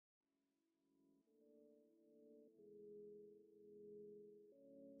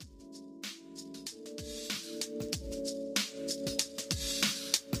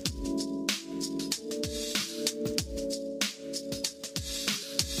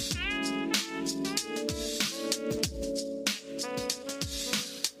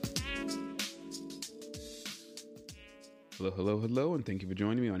Hello, hello, hello, and thank you for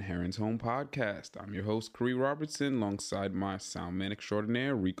joining me on Heron's Home Podcast. I'm your host, Corey Robertson, alongside my sound man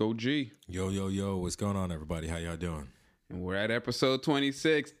extraordinaire, Rico G. Yo, yo, yo, what's going on, everybody? How y'all doing? And we're at episode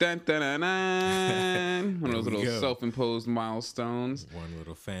 26. Dun, dun, dun, dun. One of those little self-imposed milestones. One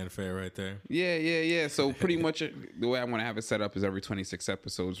little fanfare right there. Yeah. So pretty much the way I want to have it set up is every 26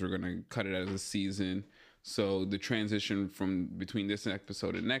 episodes, we're going to cut it as a season. So the transition from between this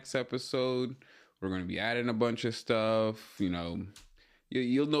episode and next episode, we're going to be adding a bunch of stuff. You know,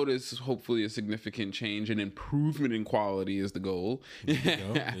 you'll notice hopefully a significant change, and improvement in quality is the goal.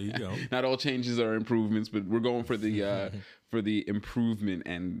 There you go. Not all changes are improvements, but we're going for the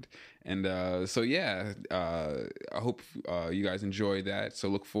improvement so yeah. I hope you guys enjoy that. So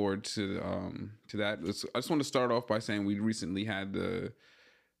look forward to that. I just want to start off by saying we recently had the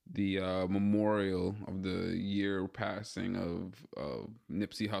memorial of the year passing of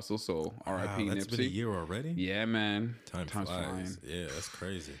Nipsey Hussle. So R.I.P. That's Nipsey. been a year already? Yeah, man. Time's flying. Yeah, that's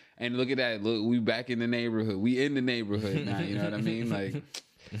crazy. And look at that. Look, we back in the neighborhood. We in the neighborhood now. You know what I mean? Like,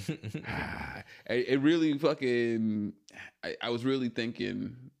 it really fucking. I was really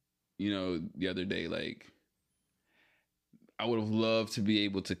thinking, you know, the other day, like, I would have loved to be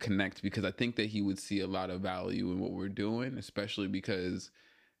able to connect, because I think that he would see a lot of value in what we're doing, especially because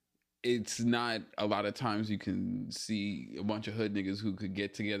it's not a lot of times you can see a bunch of hood niggas who could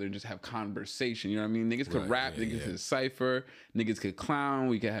get together and just have conversation. You know what I mean? Niggas could rap, niggas could cipher, niggas could clown,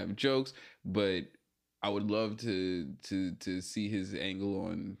 we could have jokes, but I would love to see his angle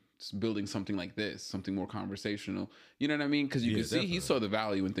on building something like this, something more conversational. You know what I mean? Because you can see he saw the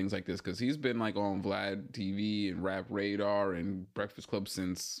value in things like this, because he's been like on Vlad TV and Rap Radar and Breakfast Club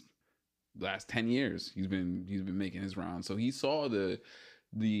since the last 10 years. He's been making his rounds, so he saw the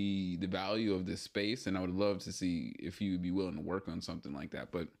value of this space, and I would love to see if he would be willing to work on something like that.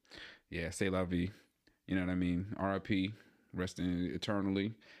 But yeah, say la vie, you know what I mean? R.I.P. Rest in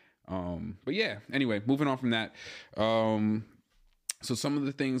eternally. But yeah, anyway, moving on from that. So some of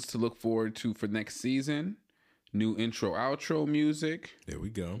the things to look forward to for next season: new intro, outro music. There we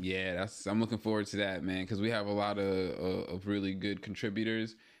go. Yeah, I'm looking forward to that, man, because we have a lot of really good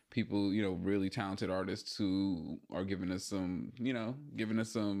contributors. People, you know, really talented artists who are giving us some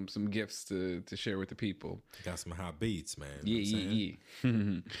gifts to share with the people. Got some hot beats, man. Yeah.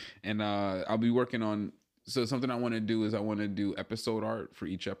 And I'll be working on. So something I want to do is I want to do episode art for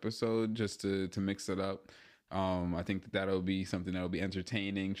each episode, just to mix it up. I think that'll be something that'll be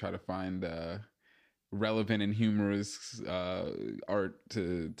entertaining. Try to find relevant and humorous art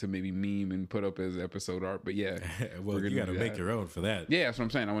to maybe meme and put up as episode art. But yeah, well, you got to make your own for that. Yeah, that's what I'm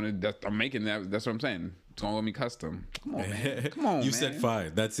saying. I'm making that. That's what I'm saying. It's gonna be custom. Come on, man. Come on. You said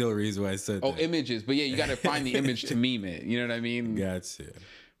 5. That's the only reason why I said. Oh, that. Images. But yeah, you got to find the image to meme it. You know what I mean? Gotcha.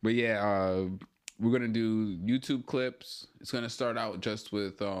 But yeah, we're gonna do YouTube clips. It's gonna start out just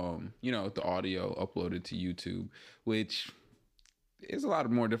with the audio uploaded to YouTube, which is a lot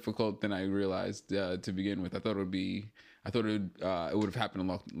more difficult than I realized to begin with. I thought it would have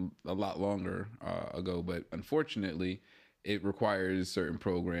happened a lot longer ago, but unfortunately, it requires certain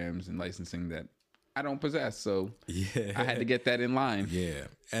programs and licensing that I don't possess, so yeah, I had to get that in line. Yeah,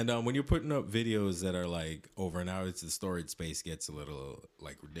 and when you're putting up videos that are like over an hour, the storage space gets a little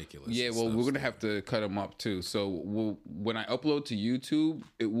like ridiculous. Yeah, well, we're gonna have to cut them up too. So when I upload to YouTube,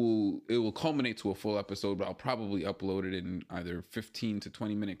 it will culminate to a full episode, but I'll probably upload it in either 15 to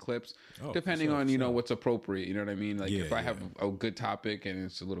 20-minute clips, depending on what's appropriate. You know what I mean? Like if I have a good topic and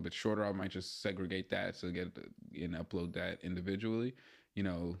it's a little bit shorter, I might just segregate that so and upload that individually. You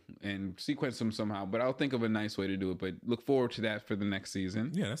know, and sequence them somehow. But I'll think of a nice way to do it. But look forward to that for the next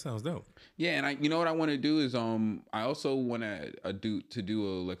season. Yeah, that sounds dope. Yeah, and what I want to do is I also want to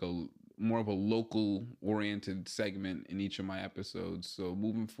do a more of a local oriented segment in each of my episodes. So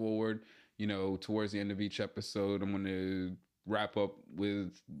moving forward, towards the end of each episode, I'm going to wrap up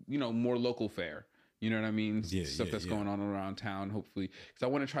with more local fare. You know what I mean? Stuff that's going on around town. Hopefully, because I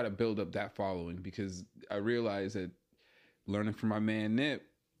want to try to build up that following, because I realize that. Learning from my man Nip,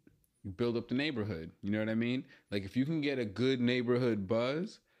 you build up the neighborhood. You know what I mean? Like if you can get a good neighborhood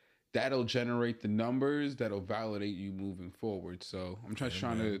buzz, that'll generate the numbers that'll validate you moving forward. So I'm just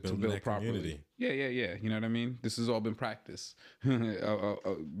trying to build properly. Community. Yeah. You know what I mean? This has all been practice,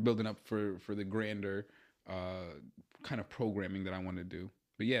 building up for the grander kind of programming that I want to do.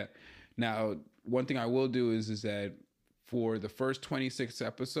 But yeah, now one thing I will do is that for the first 26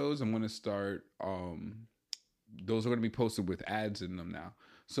 episodes, I'm going to start. Those are going to be posted with ads in them now.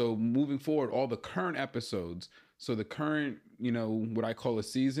 So moving forward, all the current episodes, so the current, what I call a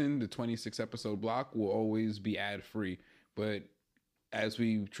season, the 26 episode block will always be ad free. But as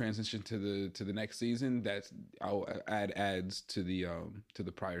we transition to the next season, I'll add ads to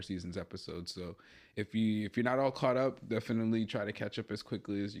the prior season's episodes. So if you're not all caught up, definitely try to catch up as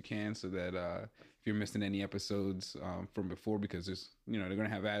quickly as you can, so that if you're missing any episodes from before, because there's they're gonna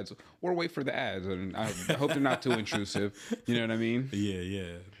have ads, or wait for the ads. And I hope they're not too intrusive. You know what I mean?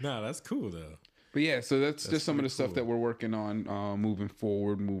 Yeah. No, that's cool though. But yeah, so that's just some of the stuff that we're working on moving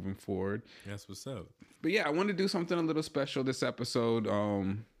forward. That's what's up. But yeah, I want to do something a little special this episode.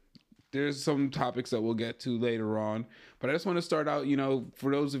 There's some topics that we'll get to later on, but I just want to start out,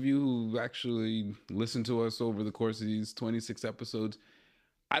 for those of you who actually listen to us over the course of these 26 episodes,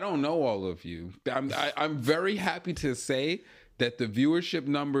 I don't know all of you. I'm very happy to say that the viewership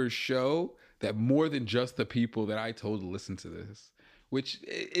numbers show that more than just the people that I told to listen to this, which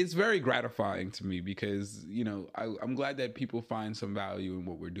is very gratifying to me, because, I'm glad that people find some value in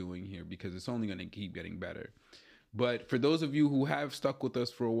what we're doing here, because it's only going to keep getting better. But for those of you who have stuck with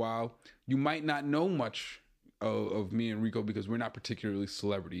us for a while, you might not know much of me and Rico, because we're not particularly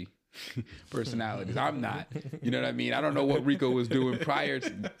celebrity personalities. I'm not. You know what I mean? I don't know what Rico was doing prior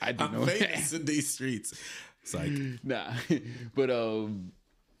to. I didn't know. Famous in these streets. It's like, nah. But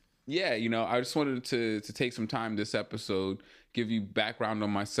yeah, I just wanted to take some time this episode, give you background on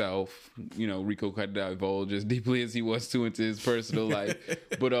myself. Rico could divulge as deeply as he wants to into his personal life.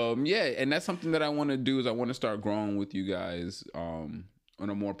 But yeah, and that's something that I want to do, is I want to start growing with you guys on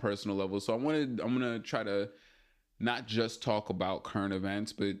a more personal level. So I'm gonna try to not just talk about current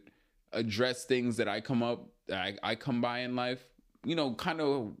events, but address things that I come by in life. Kind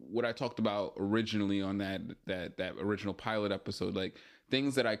of what I talked about originally on that original pilot episode, like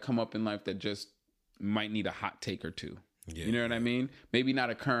things that I come up in life that just might need a hot take or two. Yeah. You know what I mean? Maybe not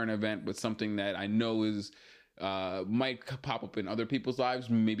a current event, but something that I know is might pop up in other people's lives,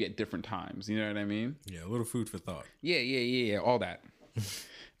 maybe at different times. You know what I mean? Yeah, a little food for thought. Yeah, all that.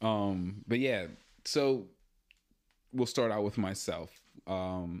 But yeah, so we'll start out with myself.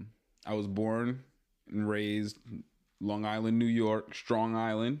 I was born and raised Long Island, New York, Strong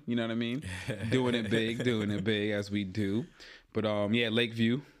Island. You know what I mean? doing it big as we do. But yeah,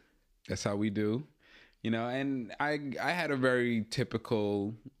 Lakeview, that's how we do. And I had a very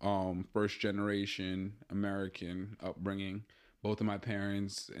typical first generation American upbringing. Both of my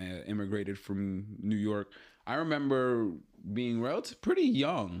parents immigrated from New York. I remember being pretty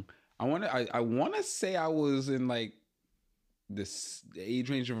young. I want to say I was in like this age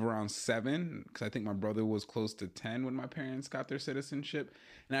range of around 7, because I think my brother was close to 10 when my parents got their citizenship.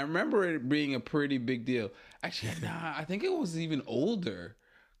 And I remember it being a pretty big deal. Actually, I think it was even older.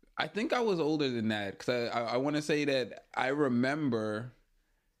 I think I was older than that, because I want to say that I remember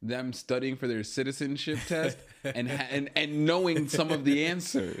them studying for their citizenship test and knowing some of the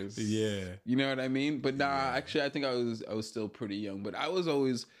answers. Yeah. You know what I mean? But actually, I think I was still pretty young. But I was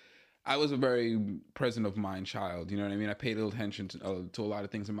a very present of mind child. You know what I mean? I paid a little attention to a lot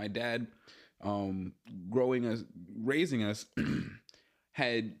of things. And my dad, raising us,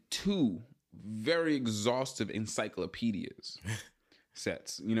 had 2 very exhaustive encyclopedias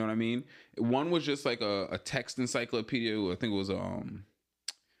sets. You know what I mean? One was just like a text encyclopedia. I think it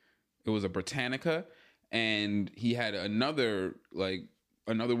was a Britannica, and he had another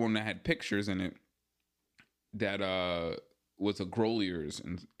one that had pictures in it that was a Grolier's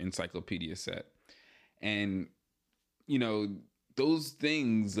encyclopedia set. And those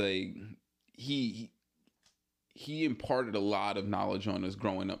things, like he imparted a lot of knowledge on us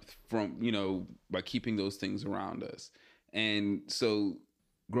growing up from by keeping those things around us. And so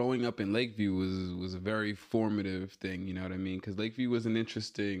growing up in Lakeview was a very formative thing, you know what I mean? Because Lakeview was an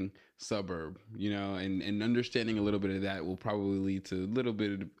interesting suburb, and understanding a little bit of that will probably lead to a little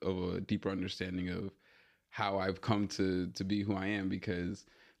bit of a deeper understanding of how I've come to be who I am, because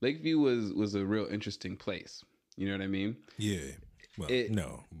Lakeview was a real interesting place. You know what I mean? Yeah. Well,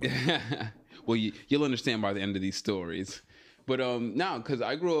 no. Well, you'll understand by the end of these stories. But now, because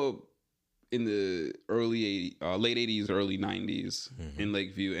I grew up in the late 80s, early 90s in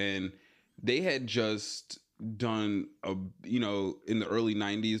Lakeview, and they had just done in the early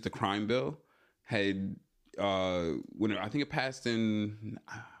 90s, the crime bill had when I think it passed in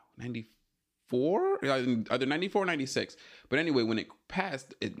 94, either 94 or 96. But anyway, when it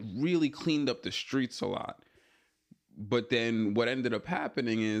passed, it really cleaned up the streets a lot. But then what ended up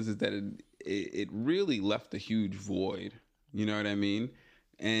happening is that it really left a huge void. You know what I mean?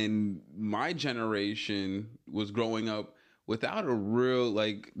 And my generation was growing up without a real,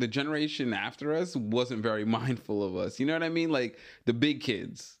 the generation after us wasn't very mindful of us. You know what I mean? Like the big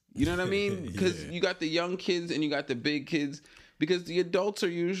kids. You know what I mean? Because you got the young kids and you got the big kids, because the adults are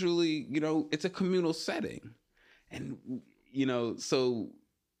usually, it's a communal setting. And, so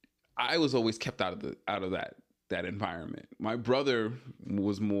I was always kept out of that environment. My brother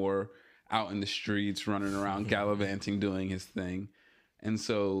was more out in the streets, running around, gallivanting, doing his thing. And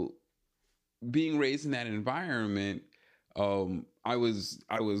so being raised in that environment, I was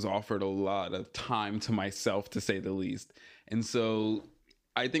offered a lot of time to myself, to say the least. And so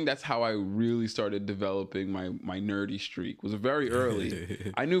I think that's how I really started developing my nerdy streak. Was very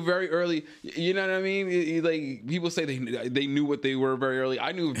early. I knew very early. You know what I mean? Like, people say they knew what they were very early.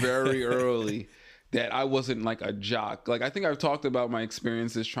 I knew very early that I wasn't like a jock. Like, I think I've talked about my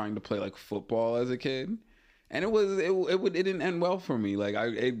experiences trying to play like football as a kid, and it didn't end well for me. Like,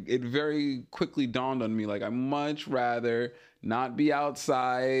 it very quickly dawned on me, like, I much rather not be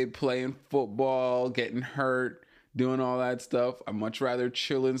outside playing football, getting hurt, doing all that stuff. I much rather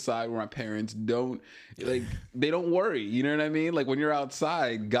chill inside where my parents don't they don't worry. You know what I mean? Like, when you're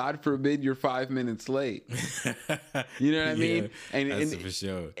outside, God forbid you're 5 minutes late. You know what I mean? That's for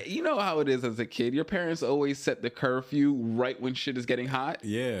sure. You know how it is as a kid. Your parents always set the curfew right when shit is getting hot.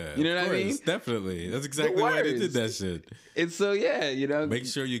 Yeah. You know what I mean? Definitely. That's exactly why they did that shit. And so, yeah, make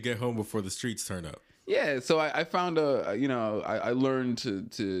sure you get home before the streets turn up. Yeah, so I found I learned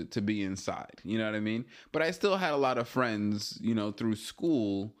to be inside, you know what I mean? But I still had a lot of friends, through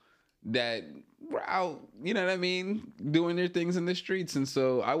school that were out, you know what I mean, doing their things in the streets. And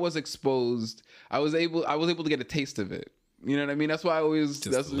so I was exposed. I was able to get a taste of it. You know what I mean? That's why I always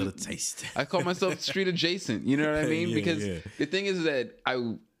just a little taste. I call myself street adjacent, you know what I mean? Because the thing is that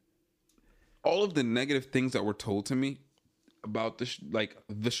all of the negative things that were told to me about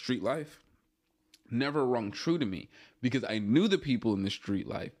the street life never rung true to me, because I knew the people in the street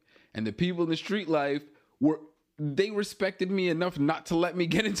life, and the people in the street life they respected me enough not to let me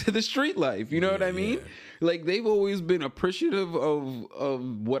get into the street life. You know what I mean? Yeah. Like, they've always been appreciative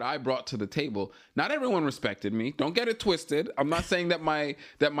of what I brought to the table. Not everyone respected me. Don't get it twisted. I'm not saying that my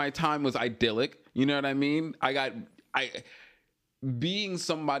time was idyllic. You know what I mean? Being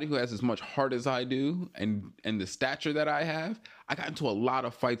somebody who has as much heart as I do, and the stature that I have, I got into a lot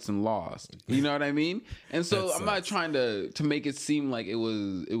of fights and lost. You know what I mean? And so I'm not trying to make it seem like it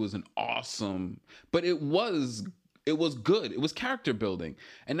was an awesome, but it was good. It was character building.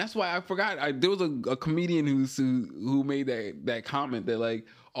 And that's why I forgot. There was a comedian who made that comment that, like,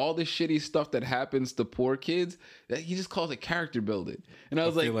 all the shitty stuff that happens to poor kids, that he just calls it character building. And I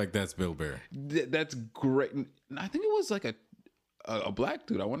feel like that's Bill Burr. That's great. I think it was like a black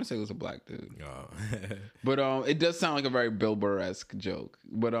dude. I want to say it was a black dude. Oh. But it does sound like a very Bill Burr-esque joke.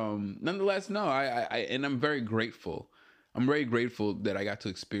 But nonetheless, no, and I'm very grateful. I'm very grateful that I got to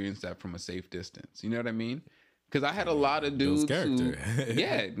experience that from a safe distance. You know what I mean? Because I had a lot of dudes who,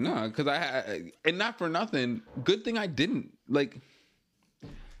 because I had, and not for nothing, good thing I didn't. Like,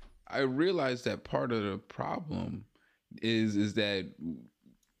 I realized that part of the problem is that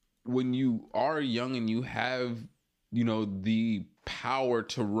when you are young and you have, the power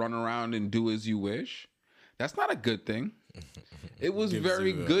to run around and do as you wish, that's not a good thing. It was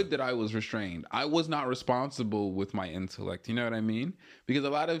very good that I was restrained. I was not responsible with my intellect. You know what I mean?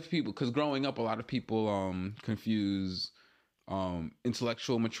 Because growing up, a lot of people confuse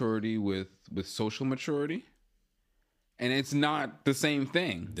intellectual maturity with social maturity. And it's not the same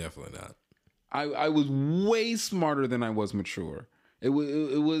thing. Definitely not. I was way smarter than I was mature. The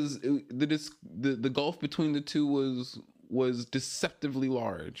gulf between the two was deceptively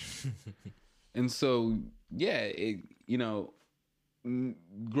large. And so,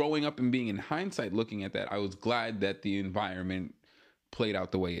 growing up and being in hindsight, looking at that, I was glad that the environment played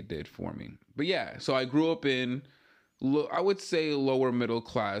out the way it did for me. But yeah, so I grew up in, I would say, a lower middle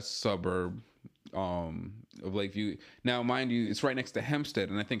class suburb of Lakeview. Now, mind you, it's right next to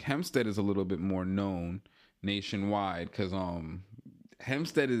Hempstead, and I think Hempstead is a little bit more known nationwide because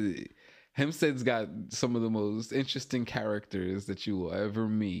Hempstead's got some of the most interesting characters that you will ever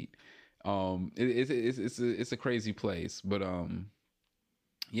meet. It's a crazy place, but I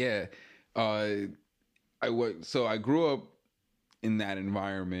grew up in that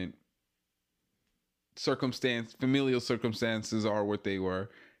environment. Familial circumstances are what they were,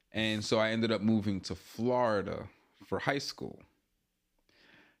 and so I ended up moving to Florida for high school.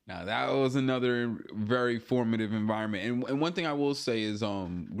 Now, that was another very formative environment. And one thing I will say is,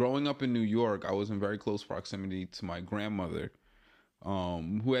 growing up in New York, I was in very close proximity to my grandmother,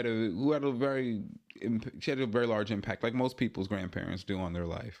 who had a very large impact, like most people's grandparents do on their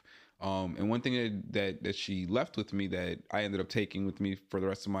life. And one thing that she left with me that I ended up taking with me for the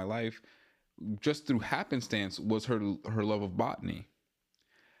rest of my life, just through happenstance, was her love of botany.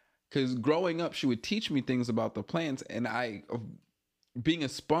 Because growing up, she would teach me things about the plants, and being a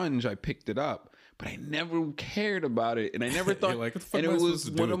sponge, I picked it up. but I never cared about it, and I never thought. Like, what the fuck and am it I supposed was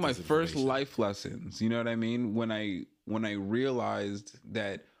to do one of with my this first information? life lessons. You know what I mean? When I realized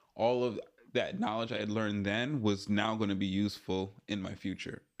that all of that knowledge I had learned then was now going to be useful in my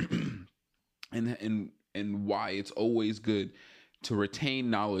future, and why it's always good to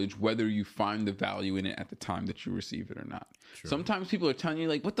retain knowledge, whether you find the value in it at the time that you receive it or not. True. Sometimes people are telling you,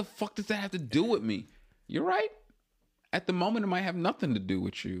 like, what the fuck does that have to do with me? You're right. At the moment, it might have nothing to do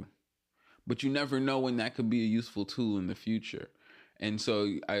with you, but you never know when that could be a useful tool in the future. And so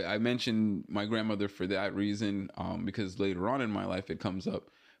I mentioned my grandmother for that reason, because later on in my life it comes up.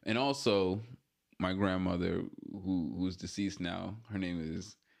 And also my grandmother, who's deceased now, her name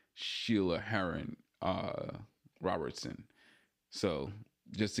is Sheila Heron Robertson. So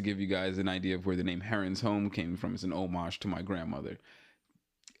just to give you guys an idea of where the name Heron's Home came from, it's an homage to my grandmother.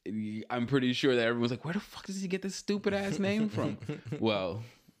 I'm pretty sure that everyone's like, where the fuck does he get this stupid ass name from? Well,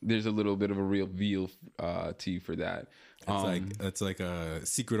 there's a little bit of a real veal to you for that. It's like a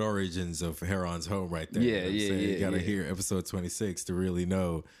secret origins of Heron's Home right there. Yeah, You gotta hear episode 26 to really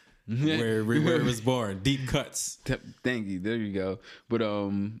know where it was born. Deep cuts. Thank you. There you go. But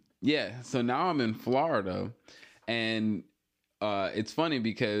yeah. So now I'm in Florida, and it's funny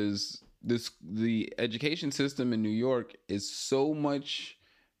because the education system in New York is so much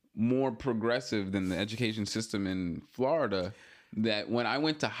more progressive than the education system in Florida that when I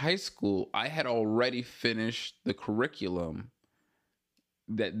went to high school, I had already finished the curriculum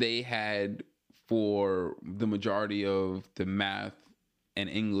that they had for the majority of the math and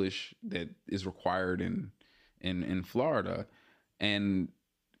English that is required in Florida, and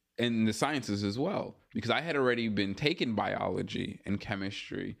the sciences as well, because I had already been taking biology and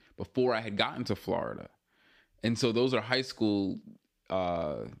chemistry before I had gotten to Florida. And so those are high school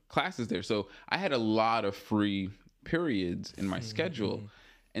classes there. So I had a lot of free periods in my schedule.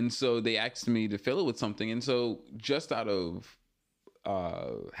 And so they asked me to fill it with something. And so just out of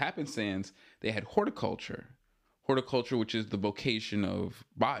happenstance, they had horticulture, which is the vocation of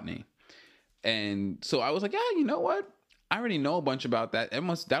botany. And so I was like, yeah, you know what? I already know a bunch about that.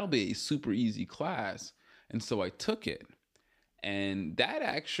 That'll be a super easy class. And so I took it. And that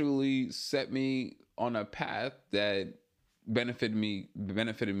actually set me on a path that benefited me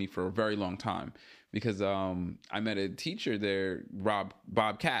for a very long time, because I met a teacher there,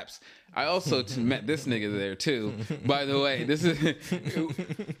 Bob Capps. I also met this nigga there too. By the way,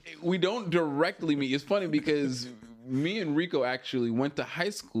 we don't directly meet. It's funny because me and Rico actually went to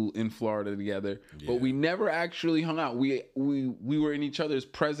high school in Florida together, but we never actually hung out. We were in each other's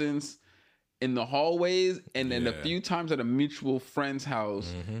presence in the hallways, and then a few times at a mutual friend's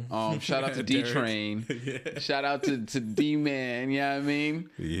house. Shout out to D Train. Shout out to D Man. You know what I mean?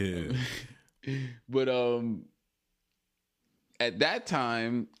 Yeah. But at that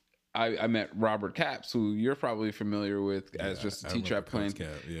time, I met Robert Capps, who you're probably familiar with as just a teacher at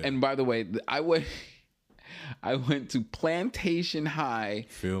Plantation. And by the way, I went to Plantation High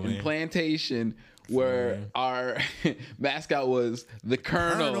in Plantation, where our mascot was the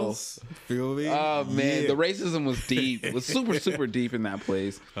Colonels. Feel me? Oh man, the racism was deep. It was super deep in that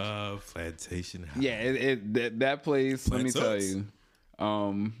place. Plantation High. Yeah, that place. Let me tell you,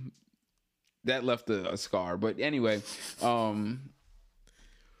 that left a scar. But anyway,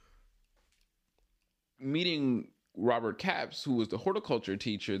 meeting Robert Capps, who was the horticulture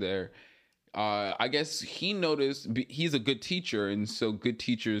teacher there. I guess he noticed he's a good teacher, and so good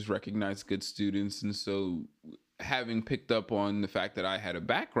teachers recognize good students. And so, having picked up on the fact that I had a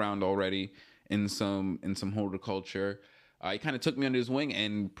background already in some horticulture, he kind of took me under his wing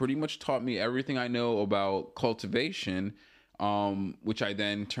and pretty much taught me everything I know about cultivation, which I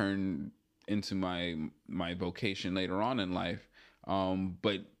then turned into my vocation later on in life.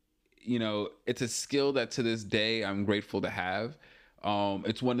 But you know, it's a skill that to this day I'm grateful to have.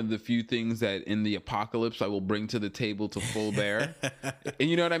 It's one of the few things that in the apocalypse I will bring to the table to full bear. And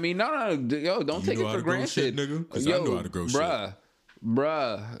you know what I mean? No, yo, don't take it for granted. Because I know how to grow shit.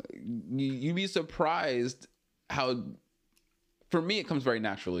 Bruh, you'd be surprised how, for me, it comes very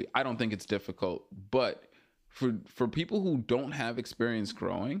naturally. I don't think it's difficult, but for people who don't have experience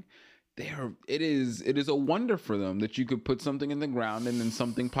growing, it is a wonder for them that you could put something in the ground and then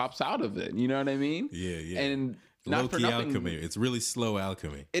something pops out of it. You know what I mean? Yeah. And not for nothing, alchemy. It's really slow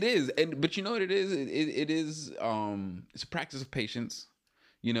alchemy. It is, but you know what it is? It is. It's a practice of patience,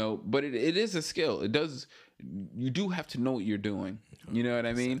 you know. But it is a skill. It does. You do have to know what you're doing. You know what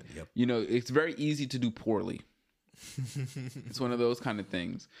I mean? Yep. You know, it's very easy to do poorly. It's one of those kind of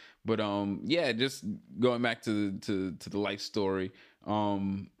things. But yeah, just going back to the life story.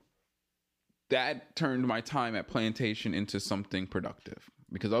 That turned my time at Plantation into something productive.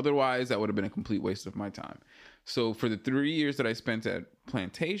 because otherwise that would have been a complete waste of my time. So for the 3 years that I spent at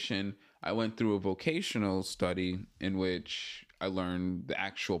Plantation, I went through a vocational study in which I learned the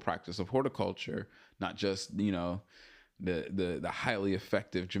actual practice of horticulture, not just, the highly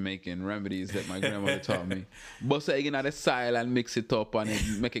effective Jamaican remedies that my grandmother taught me. Bust it in the soil and mix it up and it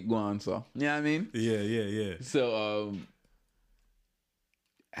make it go on. So, you know what I mean? Yeah. So,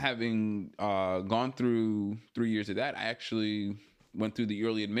 having gone through 3 years of that, I actually went through the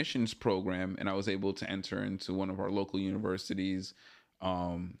early admissions program, and I was able to enter into one of our local universities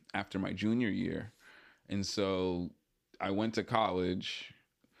after my junior year. And so I went to college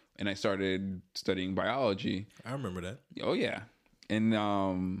and I started studying biology. I remember that. Oh yeah. And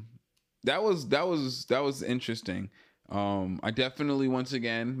that was interesting. I definitely, once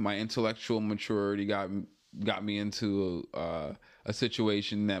again, my intellectual maturity got me into a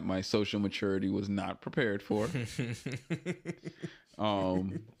situation that my social maturity was not prepared for.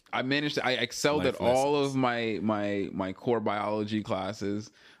 I excelled at all of my core biology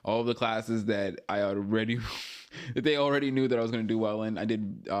classes, all of the classes that that they already knew that I was going to do well in. I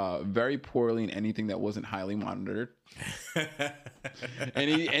did very poorly in anything that wasn't highly monitored.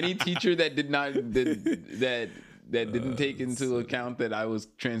 any teacher that didn't take into account that I was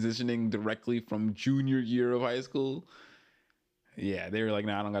transitioning directly from junior year of high school. Yeah, they were like,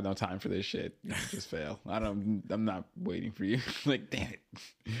 "Nah, I don't got no time for this shit. Just fail. I'm not waiting for you." Like, damn it.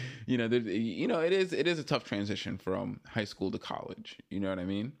 It is a tough transition from high school to college. You know what I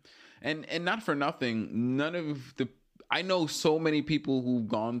mean? And not for nothing, I know so many people who've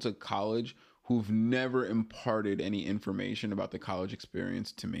gone to college who've never imparted any information about the college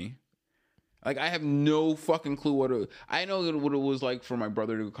experience to me. Like, I have no fucking clue I know what it was like for my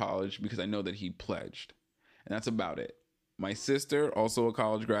brother to go to college because I know that he pledged, and that's about it. My sister, also a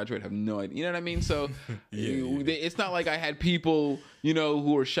college graduate, have no idea. You know what I mean? So it's not like I had people,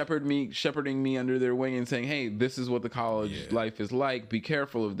 who were shepherding me under their wing and saying, "Hey, this is what the college life is like. Be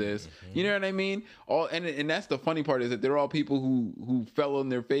careful of this." Mm-hmm. You know what I mean? And that's the funny part, is that they're all people who fell on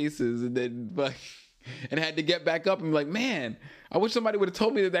their faces and then and had to get back up and be like, "Man, I wish somebody would have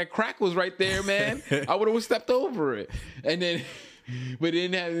told me that crack was right there, man. I would have stepped over it." And then. But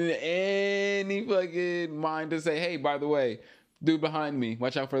didn't have any fucking mind to say, "Hey, by the way, dude behind me,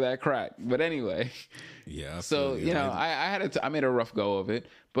 watch out for that crack." But anyway, yeah. So I made a rough go of it,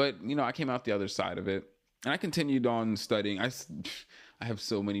 but I came out the other side of it, and I continued on studying. I have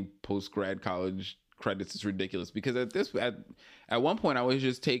so many post grad college credits; it's ridiculous. Because at one point I was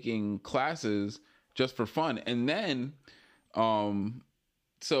just taking classes just for fun, and then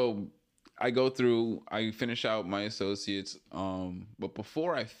so. I finish out my associates, but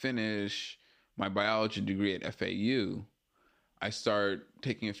before I finish my biology degree at FAU, I start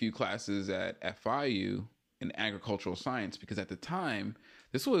taking a few classes at FIU in agricultural science, because at the time,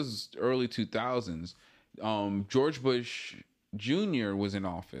 this was early 2000s, George Bush Jr. was in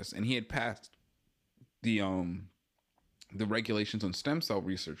office, and he had passed the regulations on stem cell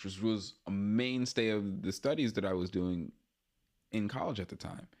research, which was a mainstay of the studies that I was doing in college at the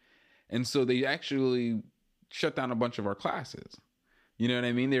time. And so they actually shut down a bunch of our classes. You know what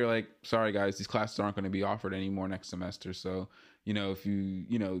I mean? They were like, "Sorry guys, these classes aren't going to be offered anymore next semester. So, if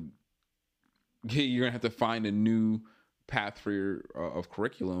you're going to have to find a new path for of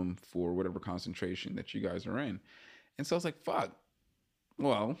curriculum for whatever concentration that you guys are in." And so I was like, "Fuck.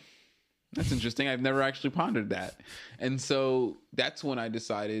 Well, that's interesting. I've never actually pondered that." And so that's when I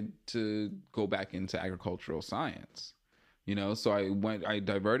decided to go back into agricultural science. So I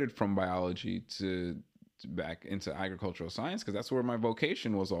diverted from biology to back into agricultural science, because that's where my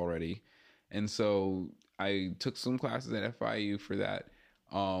vocation was already. And so I took some classes at FIU for that.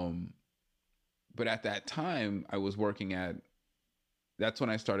 But at that time that's when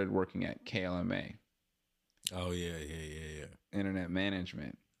I started working at KLMA. Oh yeah. Internet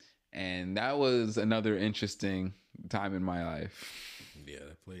management. And that was another interesting time in my life. Yeah,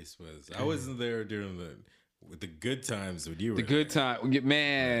 that place was. I wasn't there during the good times when you were the good time,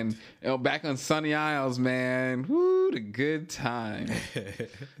 man. Back on Sunny Isles, man. Woo, the good time.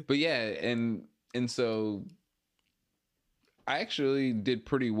 But yeah, and so I actually did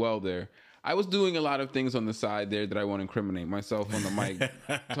pretty well there. I was doing a lot of things on the side there that I won't incriminate myself on the mic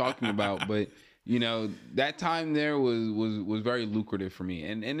talking about, but that time there was very lucrative for me,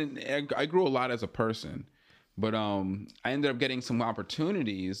 and I grew a lot as a person. But I ended up getting some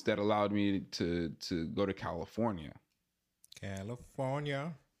opportunities that allowed me to go to California.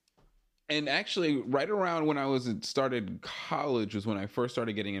 And actually, right around when I started college was when I first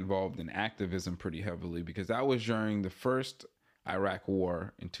started getting involved in activism pretty heavily, because that was during the first Iraq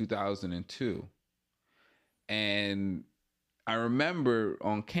War in 2002. And I remember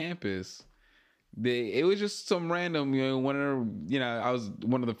on campus, it was just some random, I was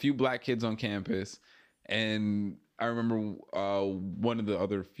one of the few black kids on campus, and I remember one of the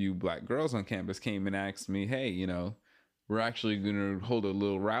other few black girls on campus came and asked me, hey, we're actually going to hold a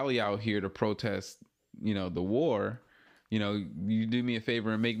little rally out here to protest, the war. You do me a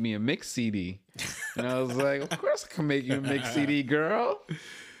favor and make me a mix CD. And I was like, of course I can make you a mix CD, girl.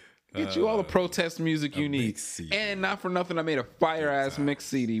 Get you all the protest music you need. And not for nothing, I made a fire ass mix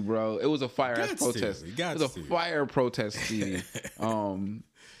CD, bro. It was a fire ass protest. It was a fire protest CD.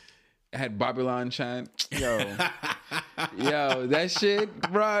 It had Babylon chant. Yo, that shit,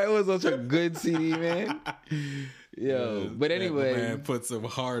 bro. It was such a good CD, man. Yo, but anyway, man put some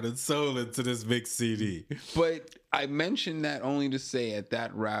heart and soul into this mix CD. But I mentioned that only to say at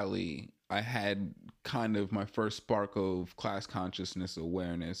that rally, I had kind of my first spark of class consciousness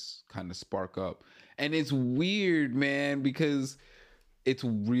awareness kind of spark up. And it's weird, man, because it's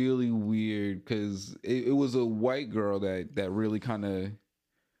really weird because it was a white girl that really kind of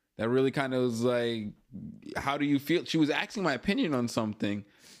was like, how do you feel? She was asking my opinion on something.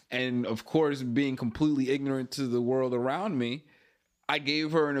 And of course, being completely ignorant to the world around me, I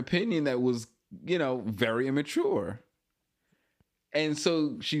gave her an opinion that was, very immature. And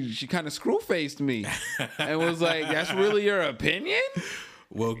so she kind of screw-faced me and was like, that's really your opinion?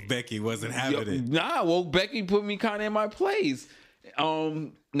 Woke Becky wasn't having it. Nah, Woke Becky put me kind of in my place.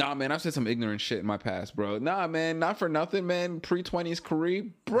 Nah, man, I've said some ignorant shit in my past, bro. Nah, man, not for nothing, man. Pre-20s career,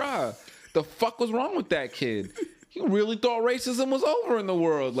 bruh. The fuck was wrong with that kid? He really thought racism was over in the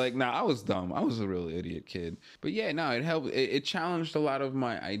world. Like, nah, I was dumb. I was a real idiot kid. But yeah, no, it helped. It challenged a lot of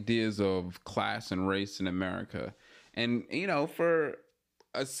my ideas of class and race in America. And, for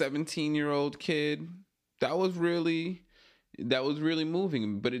a 17-year-old kid, that was really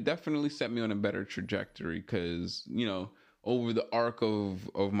moving. But it definitely set me on a better trajectory because, over the arc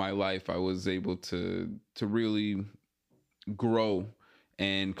of my life, I was able to really grow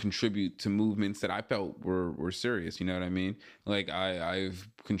and contribute to movements that I felt were serious. You know what I mean? Like I've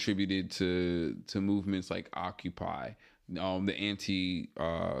contributed to movements like Occupy, the anti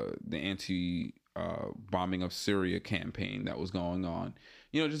bombing of Syria campaign that was going on.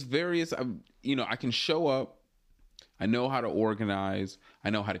 Just various. I can show up. I know how to organize. I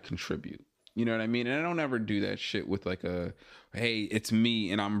know how to contribute. You know what I mean? And I don't ever do that shit with like hey, it's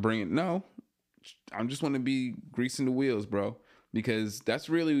me and I'm bringing. No, I just want to be greasing the wheels, bro. Because that's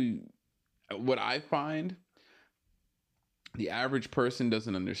really what I find. The average person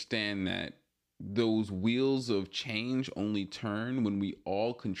doesn't understand that those wheels of change only turn when we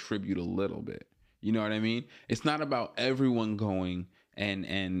all contribute a little bit. You know what I mean? It's not about everyone going and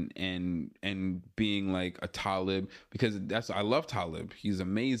being like a Talib, because I love Talib. He's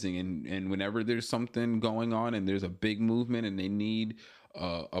amazing. And whenever there's something going on and there's a big movement and they need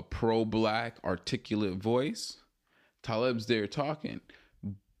a pro-black articulate voice, Talib's there talking.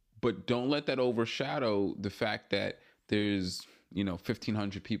 But don't let that overshadow the fact that there's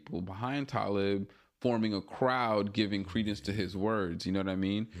 1,500 people behind Talib forming a crowd giving credence to his words. You know what I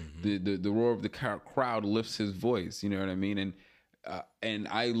mean? Mm-hmm. The roar of the crowd lifts his voice. You know what I mean? And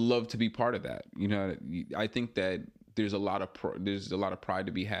I love to be part of that. I think that there's a lot of pride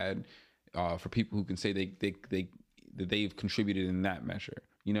to be had for people who can say that they've contributed in that measure.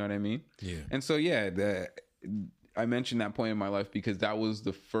 You know what I mean? Yeah. And so I mentioned that point in my life because that was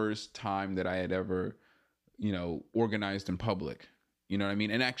the first time that I had ever, organized in public. You know what I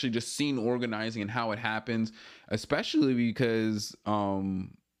mean? And actually just seen organizing and how it happens, especially because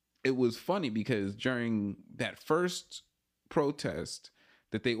it was funny because during that first protest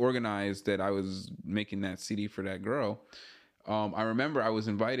that they organized that I was making that CD for that girl, I remember I was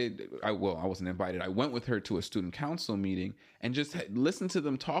invited. I wasn't invited. I went with her to a student council meeting and just listened to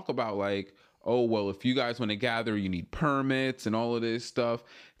them talk about like, oh, well, if you guys want to gather, you need permits and all of this stuff.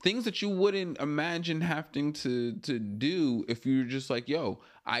 Things that you wouldn't imagine having to do if you're just like, yo,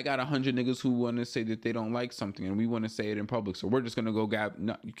 I got 100 niggas who want to say that they don't like something and we want to say it in public. So we're just going to go gather.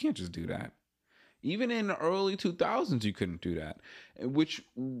 No, you can't just do that. Even in the early 2000s, you couldn't do that. Which,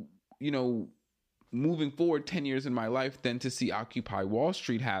 moving forward 10 years in my life, then to see Occupy Wall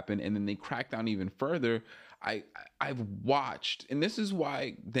Street happen and then they crack down even further, I've watched, and this is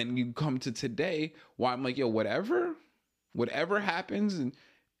why then you come to today, why I'm like, yo, whatever happens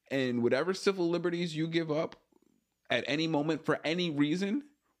and whatever civil liberties you give up at any moment for any reason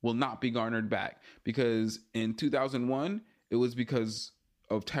will not be garnered back. Because in 2001, it was because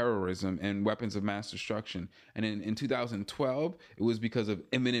of terrorism and weapons of mass destruction. And in 2012, it was because of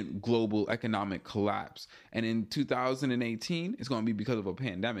imminent global economic collapse. And in 2018, it's going to be because of a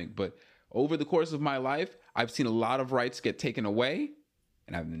pandemic. But over the course of my life, I've seen a lot of rights get taken away,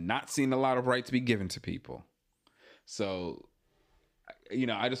 and I've not seen a lot of rights be given to people. So,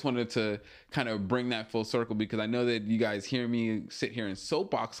 I just wanted to kind of bring that full circle, because I know that you guys hear me sit here and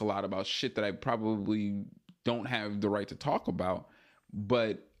soapbox a lot about shit that I probably don't have the right to talk about,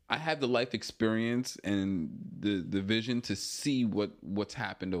 but I have the life experience and the vision to see what's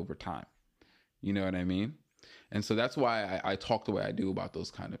happened over time. You know what I mean? And so that's why I talk the way I do about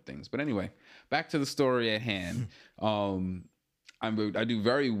those kind of things. But anyway, back to the story at hand. I do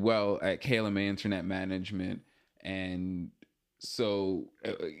very well at KLMA Internet Management, and so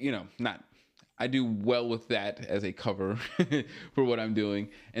I do well with that as a cover for what I'm doing.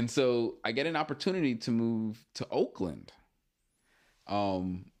 And so I get an opportunity to move to Oakland.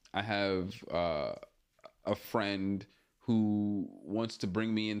 I have a friend who wants to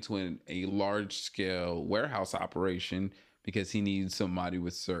bring me into a large-scale warehouse operation because he needs somebody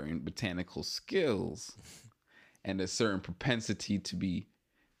with certain botanical skills and a certain propensity to be,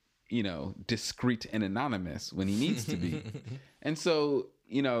 discreet and anonymous when he needs to be. And so,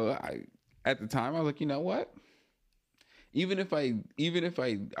 at the time I was like, you know what? Even if I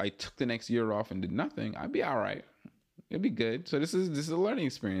took the next year off and did nothing, I'd be all right. It'd be good. So this is a learning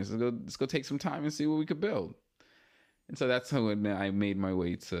experience. Let's go take some time and see what we could build. And so that's how I made my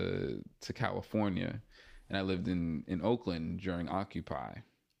way to California, and I lived in Oakland during Occupy,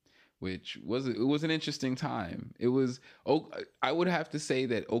 which was an interesting time. I would have to say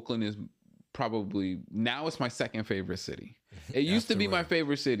that Oakland is probably now it's my second favorite city. It used to be my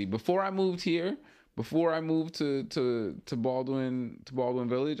favorite city before I moved here. Before I moved to Baldwin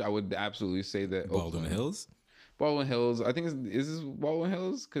Village, I would absolutely say that Baldwin Hills. I think is this Baldwin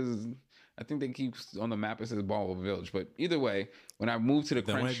Hills, because I think they keep on the map it says Baldwin Village. But either way, when I moved to the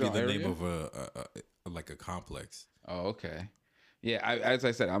Crenshaw area, that might be the name of a complex. Oh, okay. Yeah, as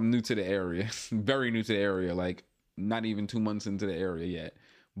I said, I'm new to the area, very new to the area. Like not even 2 months into the area yet.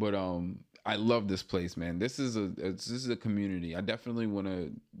 But I love this place, man. This is a community. I definitely want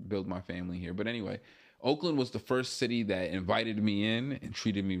to build my family here. But anyway, Oakland was the first city that invited me in and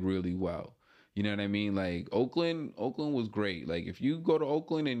treated me really well. You know what I mean? Like Oakland was great. Like if you go to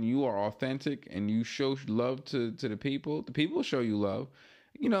Oakland and you are authentic and you show love to the people show you love.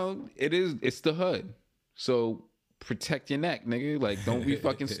 It's the hood. So protect your neck, nigga. Like don't be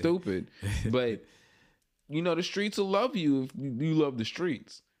fucking stupid. But the streets will love you if you love the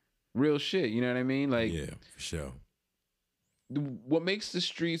streets. Real shit, you know what I mean? Like, yeah, for sure. What makes the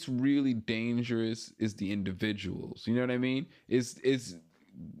streets really dangerous is the individuals. You know what I mean? It's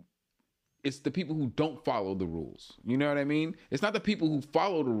the people who don't follow the rules. You know what I mean? It's not the people who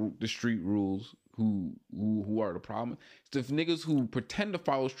follow the street rules who are the problem. It's the niggas who pretend to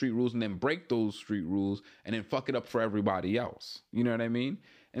follow street rules and then break those street rules and then fuck it up for everybody else. You know what I mean?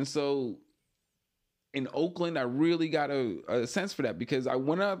 And so in Oakland, I really got a sense for that, because I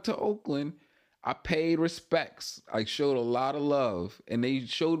went out to Oakland, I paid respects, I showed a lot of love, and they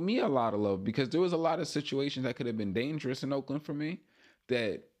showed me a lot of love, because there was a lot of situations that could have been dangerous in Oakland for me,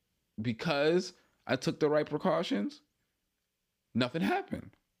 that because I took the right precautions, nothing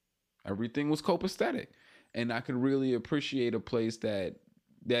happened. Everything was copacetic, and I could really appreciate a place that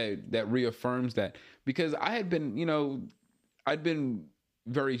reaffirms that, because I had been, I'd been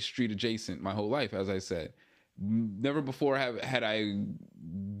very street adjacent my whole life, as I said. Never before had I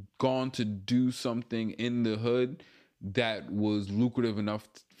gone to do something in the hood that was lucrative enough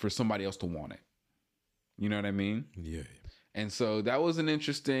for somebody else to want it. You know what I mean? Yeah. And so that was an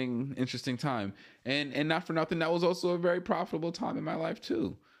interesting time. And not for nothing, that was also a very profitable time in my life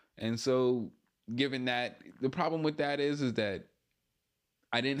too. And so given that, the problem with that is that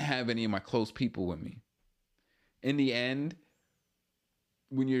I didn't have any of my close people with me. In the end,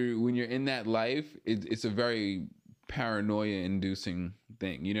 when you're in that life, it's a very paranoia inducing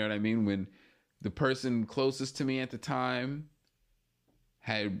thing. You know what I mean? When the person closest to me at the time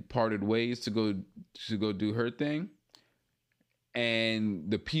had parted ways to go do her thing, and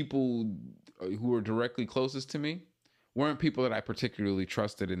the people who were directly closest to me weren't people that I particularly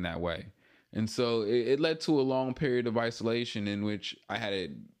trusted in that way. And so it led to a long period of isolation in which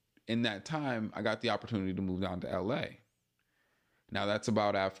in that time, I got the opportunity to move down to LA. Now that's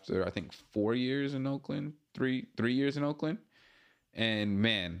about after, I think, 4 years in Oakland, three years in Oakland. And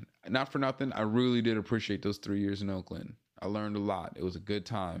man, not for nothing, I really did appreciate those 3 years in Oakland. I learned a lot. It was a good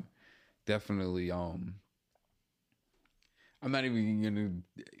time. Definitely. I'm not even going to,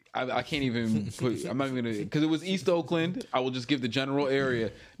 I can't even put, I'm not even going to, because it was East Oakland. I will just give the general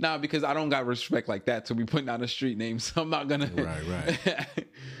area. Nah, because I don't got respect like that to be putting out a street name. So I'm not going to. Right.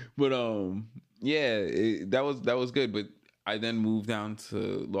 But yeah, that was good. But I then moved down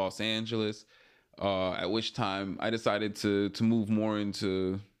to Los Angeles. At which time I decided to move more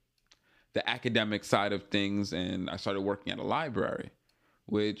into the academic side of things, and I started working at a library,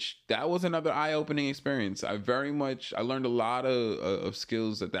 which that was another eye-opening experience. I learned a lot of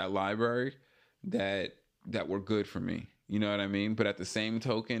skills at that library that were good for me. You know what I mean? But at the same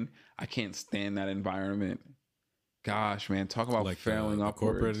token, I can't stand that environment. Gosh, man, talk about like failing the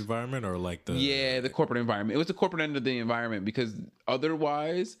upwards. corporate environment, or like the corporate environment. It was the corporate end of the environment, because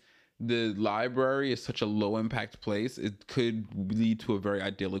otherwise the library is such a low impact place. It could lead to a very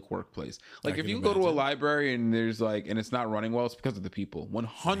idyllic workplace. Like if you go to a library and and it's not running well, it's because of the people.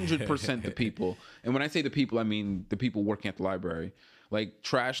 100% the people. And when I say the people, I mean the people working at the library. Like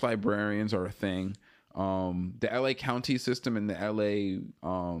trash librarians are a thing. The LA County system and the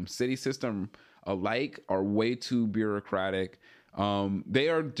LA city system alike are way too bureaucratic. They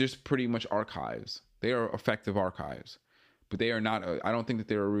are just pretty much archives. They are effective archives, but they are not. I don't think that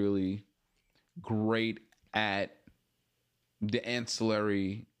they're really great at the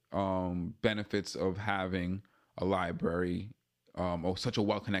ancillary benefits of having a library, or such a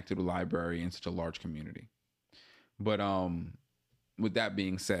well-connected library in such a large community. But with that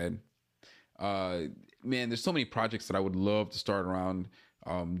being said, man, there's so many projects that I would love to start around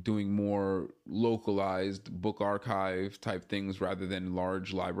doing more localized book archive type things rather than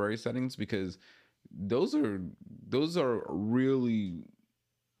large library settings, because those are really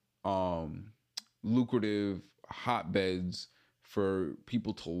lucrative hotbeds for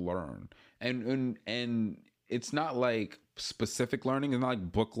people to learn, and it's not like specific learning. It's not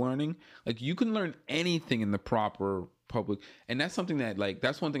like book learning. Like you can learn anything in the proper public, and that's something that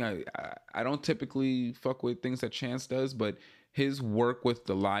that's one thing I don't typically fuck with things that Chance does, but his work with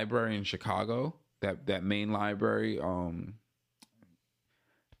the library in Chicago, that main library,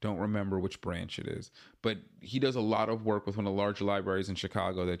 don't remember which branch it is, but he does a lot of work with one of the larger libraries in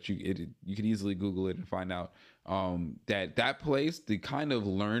Chicago that you could easily Google it and find out that place, the kind of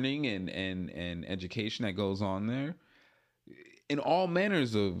learning and education that goes on there in all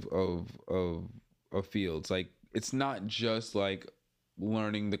manners of fields. Like it's not just like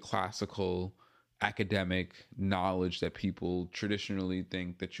learning the classical academic knowledge that people traditionally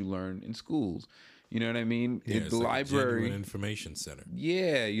think that you learn in schools. You know what I mean? Yeah, the library, an information center.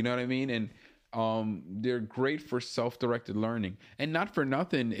 Yeah, you know what I mean? And they're great for self-directed learning. And not for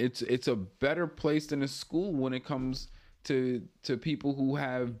nothing, it's a better place than a school when it comes to people who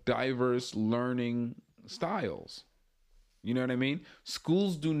have diverse learning styles. You know what I mean?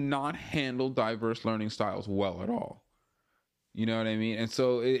 Schools do not handle diverse learning styles well at all. You know what I mean? And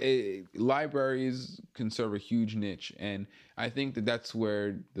so libraries can serve a huge niche. And I think that that's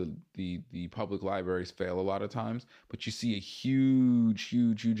where the public libraries fail a lot of times. But you see a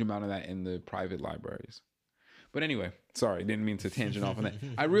huge amount of that in the private libraries. But anyway, sorry, didn't mean to tangent off on that.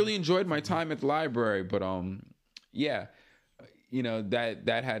 I really enjoyed my time at the library, but yeah, you know,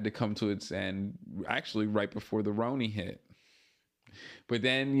 that had to come to its end actually right before the Roni hit. But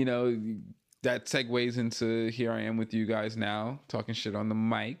then, you know, that segues into here I am with you guys now, talking shit on the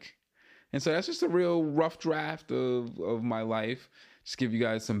mic. And so that's just a real rough draft of my life. Just give you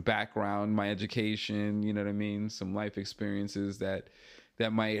guys some background, my education, you know what I mean? Some life experiences that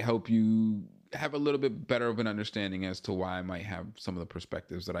might help you have a little bit better of an understanding as to why I might have some of the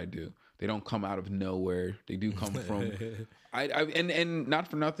perspectives that I do. They don't come out of nowhere. They do come from... and not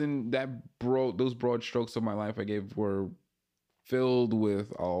for nothing, those broad strokes of my life I gave were filled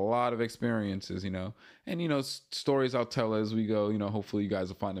with a lot of experiences, you know, and, you know, stories I'll tell as we go. You know, hopefully you guys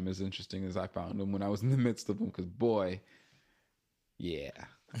will find them as interesting as I found them when I was in the midst of them, because boy, yeah,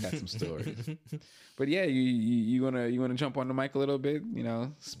 I got some stories. But yeah, you wanna jump on the mic a little bit, you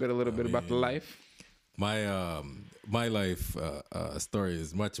know, spit a little bit about the life. My life story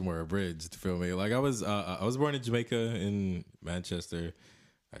is much more abridged. Feel me? Like I was born in Jamaica, in Manchester.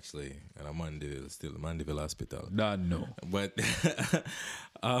 Actually, and I'm Mandeville Hospital. No. But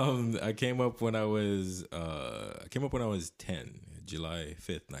I came up when I was 10, July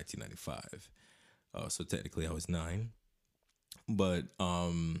 5th, 1995. So technically I was 9. But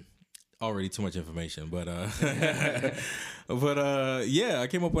already too much information. But yeah, I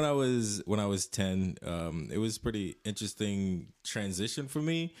came up when I was 10. It was pretty interesting transition for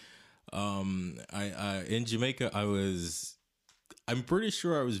me. I in Jamaica I'm pretty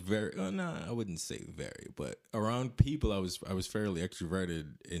sure I was very, I wouldn't say very, but around people, I was fairly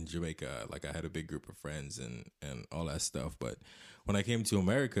extroverted in Jamaica. Like I had a big group of friends and all that stuff. But when I came to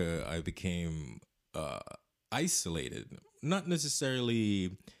America, I became isolated. Not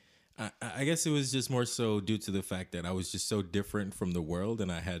necessarily, I guess it was just more so due to the fact that I was just so different from the world,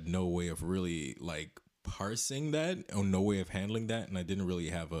 and I had no way of really like parsing that or no way of handling that, and I didn't really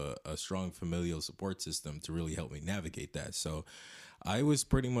have a strong familial support system to really help me navigate that. So I was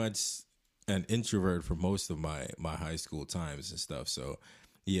pretty much an introvert for most of my high school times and stuff. So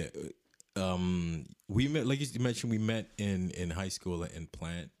yeah, we met, like you mentioned, we met in high school in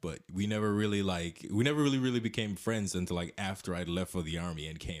plant, but we never really really became friends until like after I'd left for the army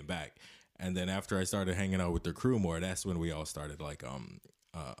and came back. And then after I started hanging out with the crew more, that's when we all started like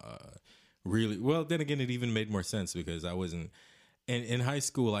really well. Then again, it even made more sense because I wasn't in high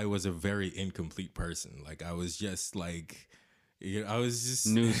school. I was a very incomplete person. Like I was just like, I was just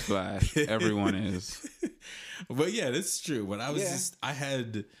newsflash. Everyone is, but yeah, that's true. But I was just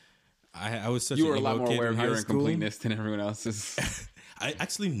I was such. You an were a lot emo more kid aware in of high your school. incompleteness than everyone else's. I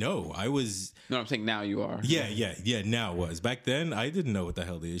actually no. I was. No, I'm saying now you are. Yeah. Now was back then. I didn't know what the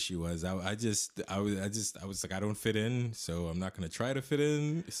hell the issue was. I was like, I don't fit in, so I'm not going to try to fit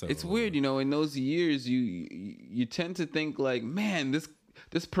in. So it's weird, you know. In those years, you tend to think like, man,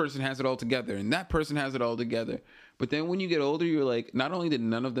 this person has it all together, and that person has it all together. But then when you get older, you're like, not only did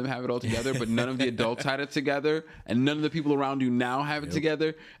none of them have it all together, but none of the adults had it together, and none of the people around you now have it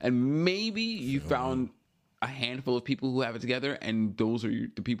together. And maybe you found a handful of people who have it together, and those are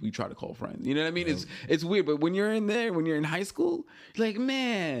the people you try to call friends. You know what I mean? It's weird, but when you're in high school, you're like,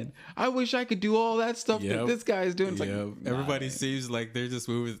 man, I wish I could do all that stuff that this guy is doing. It's like, everybody seems like they're just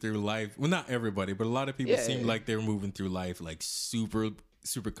moving through life. Well, not everybody, but a lot of people seem like they're moving through life like super,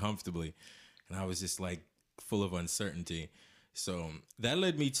 super comfortably. And I was just like full of uncertainty. So that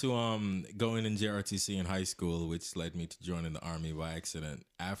led me to going in JRTC in high school, which led me to joining the Army by accident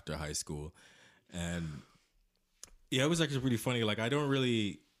after high school. And yeah, it was actually pretty funny. Like, I don't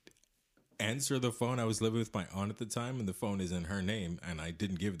really answer the phone. I was living with my aunt at the time, and the phone is in her name, and I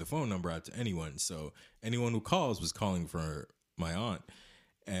didn't give the phone number out to anyone. So anyone who calls was calling for my aunt.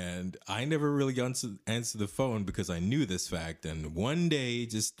 And I never really answered the phone because I knew this fact. And one day,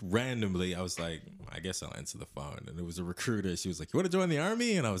 just randomly, I was like, I guess I'll answer the phone. And it was a recruiter. She was like, you want to join the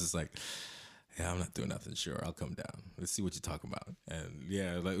Army? And I was just like, yeah, I'm not doing nothing. Sure, I'll come down. Let's see what you're talking about. And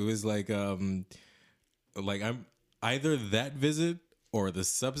yeah, like, it was like I'm either that visit or the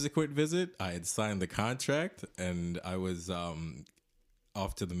subsequent visit, I had signed the contract and I was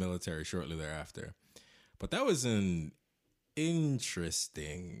off to the military shortly thereafter. But that was an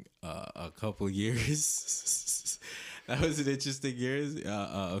interesting a couple years. That was an interesting years,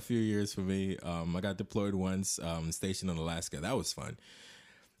 a few years for me. I got deployed once, stationed in Alaska. That was fun.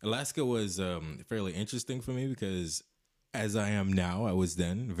 Alaska was fairly interesting for me because as I am now, I was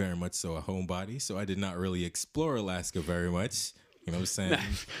then very much so a homebody, so I did not really explore Alaska very much. You know what I'm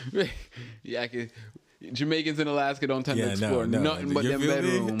saying? Yeah, Jamaicans in Alaska don't tend to explore nothing but their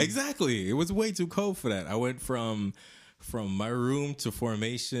bedroom. Exactly. It was way too cold for that. I went from my room to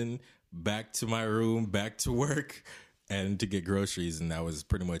formation, back to my room, back to work, and to get groceries, and that was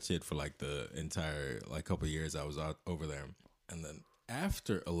pretty much it for like the entire like couple of years I was out over there. And then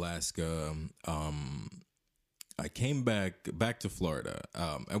after Alaska, I came back to Florida.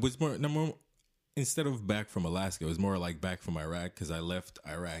 I was more instead of back from Alaska, it was more like back from Iraq because I left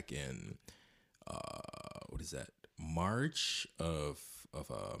Iraq in March of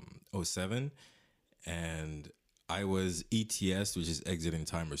 07, and I was ETS, which is exiting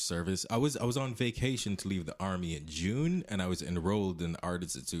time of service. I was on vacation to leave the Army in June, and I was enrolled in the Art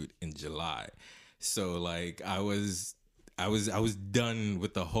Institute in July. So like I was done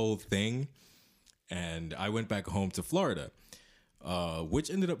with the whole thing. And I went back home to Florida, which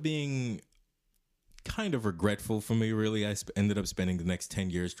ended up being kind of regretful for me, really. I ended up spending the next 10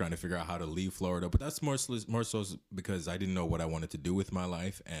 years trying to figure out how to leave Florida. But that's more so because I didn't know what I wanted to do with my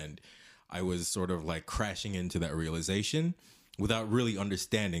life. And I was sort of like crashing into that realization without really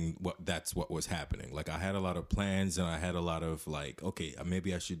understanding what was happening. Like I had a lot of plans and I had a lot of like, okay,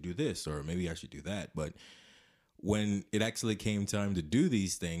 maybe I should do this or maybe I should do that. But when it actually came time to do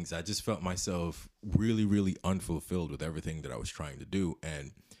these things, I just felt myself really, really unfulfilled with everything that I was trying to do.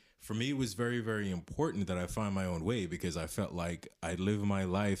 And for me, it was very, very important that I find my own way because I felt like I lived my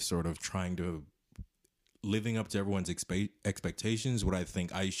life sort of living up to everyone's expectations, what I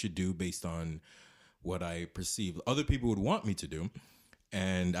think I should do based on what I perceive other people would want me to do.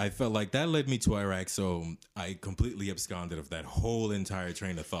 And I felt like that led me to Iraq, so I completely absconded of that whole entire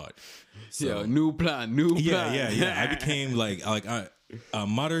train of thought. So, new plan. Yeah. I became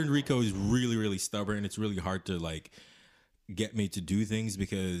modern Rico is really, really stubborn. It's really hard to like get me to do things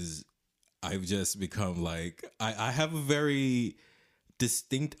because I've just become like I have a very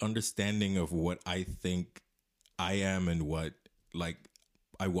distinct understanding of what I think I am and what like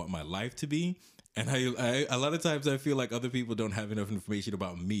I want my life to be. And I a lot of times I feel like other people don't have enough information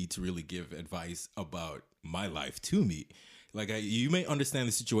about me to really give advice about my life to me. Like you may understand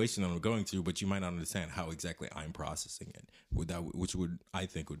the situation that I'm going through, but you might not understand how exactly I'm processing it. Which would I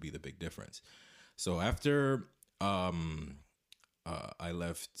think would be the big difference. So after I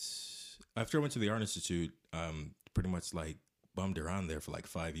left, after I went to the Art Institute, pretty much like bummed around there for like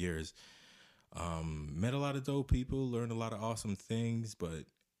 5 years. Met a lot of dope people, learned a lot of awesome things, but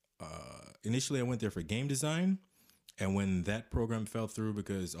initially I went there for game design. And when that program fell through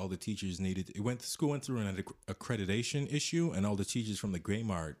because all the teachers the school went through an accreditation issue, and all the teachers from the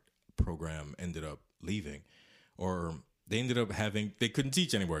game art program ended up leaving, or they ended up they couldn't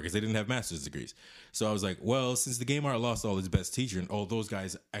teach anymore because they didn't have master's degrees. So I was like, well, since the game art lost all its best teacher and all those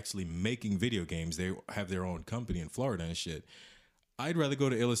guys actually making video games, they have their own company in Florida and shit, I'd rather go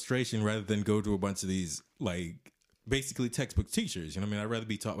to illustration rather than go to a bunch of these like basically textbook teachers. You know what I mean? I'd rather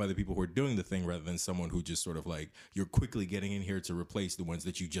be taught by the people who are doing the thing rather than someone who just sort of like, you're quickly getting in here to replace the ones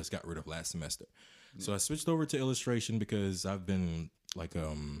that you just got rid of last semester. Yeah. So I switched over to illustration because I've been like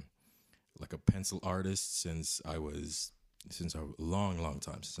a pencil artist since a long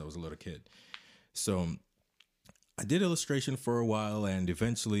time, since I was a little kid. So I did illustration for a while, and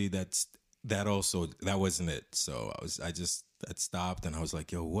eventually that wasn't it. So that stopped, and I was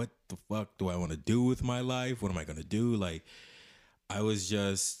like, yo, what the fuck do I want to do with my life? What am I going to do? Like, I was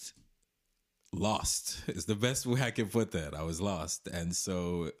just lost. It's the best way I can put that. I was lost. And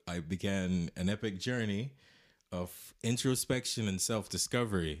so I began an epic journey of introspection and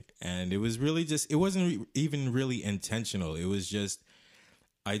self-discovery. And it was really it wasn't even really intentional. It was just,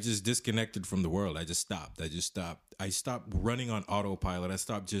 I just disconnected from the world. I stopped. I stopped running on autopilot. I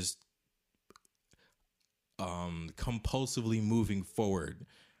stopped just compulsively moving forward,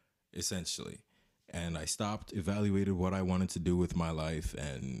 essentially. And I stopped, evaluated what I wanted to do with my life,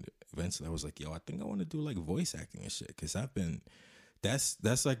 and eventually I was like, yo, I think I want to do like voice acting and shit, because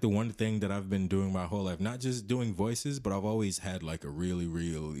that's like the one thing that I've been doing my whole life. Not just doing voices, but I've always had like a really,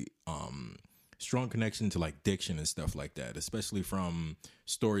 really strong connection to like diction and stuff like that, especially from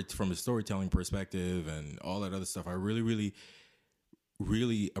a storytelling perspective and all that other stuff. I really, really,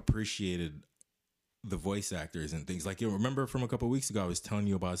 really appreciated the voice actors and things. Like, you remember from a couple of weeks ago, I was telling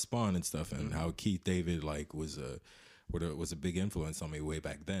you about Spawn and stuff, and how Keith David like was a big influence on me way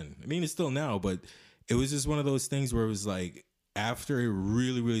back then. I mean, it's still now, but it was just one of those things where it was like, after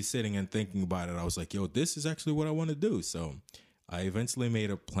really, really sitting and thinking about it, I was like, yo, this is actually what I want to do. So I eventually made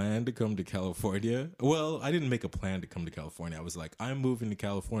a plan to come to California. Well, I didn't make a plan to come to California. I was like, I'm moving to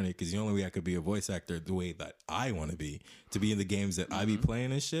California because the only way I could be a voice actor the way that I want to be in the games that I be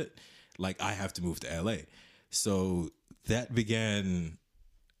playing and shit, like, I have to move to LA. So that began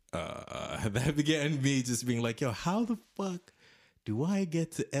me just being like, yo, how the fuck do I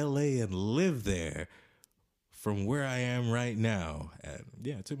get to LA and live there from where I am right now? And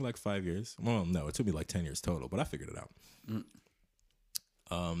yeah, it took me like 5 years. Well, no, it took me like 10 years total, but I figured it out.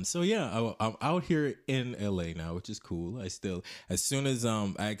 So yeah, I'm out here in LA now, which is cool. As soon as I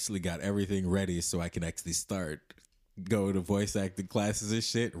actually got everything ready so I can actually start go to voice acting classes and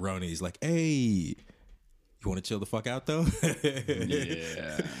shit, Ronnie's like, hey, you want to chill the fuck out though?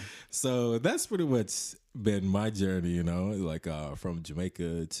 Yeah. So that's pretty much been my journey, you know, like from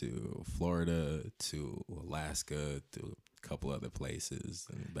Jamaica to Florida to Alaska to a couple other places,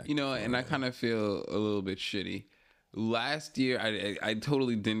 and back. You know, and I kind of feel a little bit shitty. Last year, I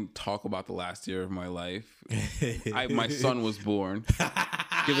totally didn't talk about the last year of my life. My son was born.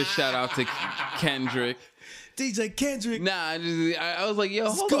 Give a shout out to Kendrick. DJ Kendrick. Nah, I was like, yo,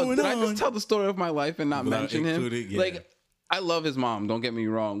 hold on. Did I just tell the story of my life and not mention him? Yeah. Like, I love his mom, don't get me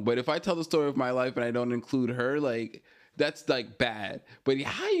wrong. But if I tell the story of my life and I don't include her, like, that's like bad. But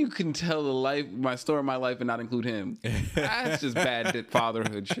how you can tell my story of my life and not include him? That's just bad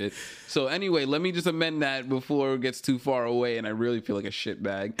fatherhood shit. So anyway, let me just amend that before it gets too far away and I really feel like a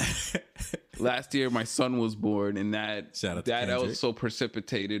shitbag. Last year, my son was born, and that was so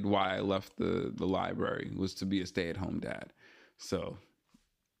precipitated why I left the library, was to be a stay-at-home dad. So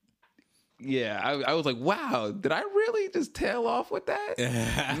yeah, I was like, wow, did I really just tail off with that?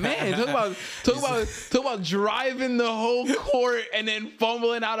 Man, talk about driving the whole court and then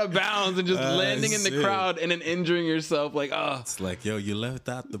fumbling out of bounds and just landing in the crowd and then injuring yourself. Like, it's like, yo, you left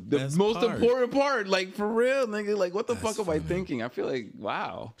out the most important part. Like, for real, nigga. Like, what the fuck am I thinking? I feel like,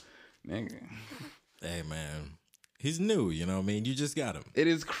 wow, nigga. Hey, man. He's new, you know what I mean? You just got him. It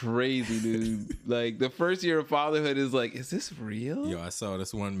is crazy, dude. Like, the first year of fatherhood is like, is this real? Yo, I saw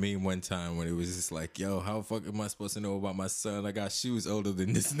this one meme one time when it was just like, yo, how the fuck am I supposed to know about my son? I got shoes older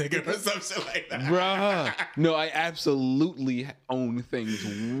than this nigga or some shit like that. Bruh. No, I absolutely own things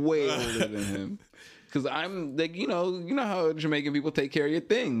way older than him. Because I'm like, you know how Jamaican people take care of your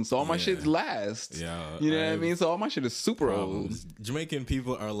things. So all my shit's last. Yeah. You know what I mean? So all my shit is super old. Jamaican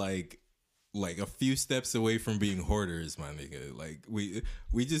people are like a few steps away from being hoarders, my nigga. Like we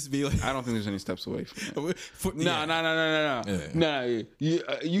just be like, I don't think there's any steps away from that. No. No.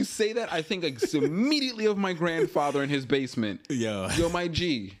 You say that, I think immediately of my grandfather in his basement. Yo, my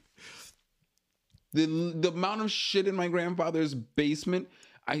G. The amount of shit in my grandfather's basement,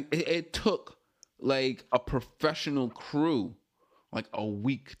 it took like a professional crew like a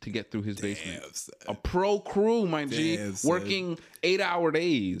week to get through his basement. Son. A pro crew, my G, working 8-hour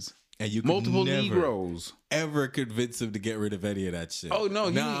days. And you multiple Negroes ever convince him to get rid of any of that shit. Oh no,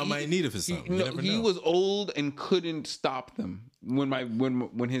 I might need it for something. He was old and couldn't stop them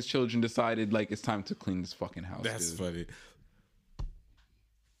when his children decided like it's time to clean this fucking house. That's funny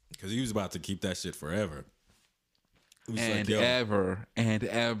because he was about to keep that shit forever. And like, ever and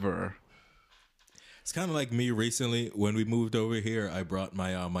ever. It's kind of like me recently when we moved over here. I brought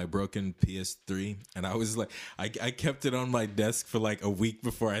my my broken PS3, and I was like, I kept it on my desk for like a week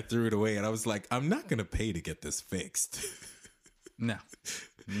before I threw it away, and I was like, I'm not gonna pay to get this fixed. No,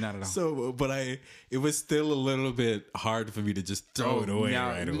 not at all. So, but it was still a little bit hard for me to just throw it away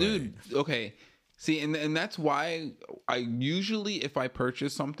right away. Dude, okay. See, and that's why I usually, if I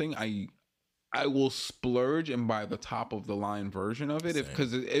purchase something, I will splurge and buy the top of the line version of it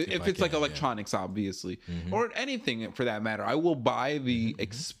because if it's like electronics, obviously, or anything for that matter. I will buy the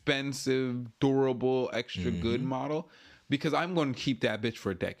expensive, durable, extra good model because I'm going to keep that bitch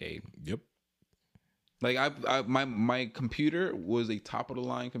for a decade. Yep. Like my computer was a top of the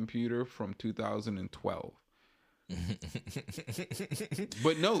line computer from 2012.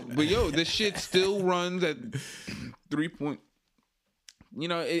 but yo, this shit still runs at 3. You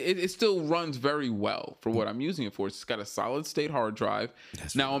know, it still runs very well for what I'm using it for. It's got a solid state hard drive.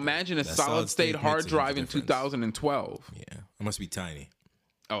 Now imagine a solid state hard drive in 2012. Yeah, it must be tiny.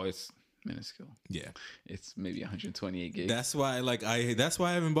 Oh, it's minuscule. Yeah, it's maybe 128 gigs. That's why, that's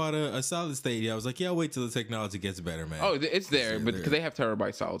why I haven't bought a solid state. I was like, yeah, I'll wait till the technology gets better, man. Oh, it's there, but because they have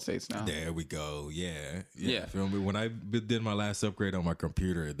terabyte solid states now. There we go. Yeah. Feel me? When I did my last upgrade on my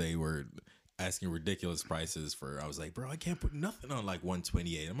computer, they were asking ridiculous prices for. I was like, bro, I can't put nothing on like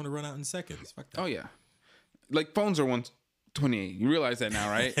 128. I'm gonna run out in seconds. Fuck that. Oh yeah, like phones are 128. You realize that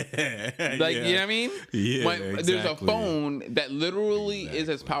now, right? Like, you know what I mean? Yeah, exactly. There's a phone that literally is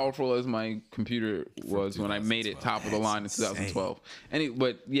as powerful as my computer was when I made it top of the line in 2012.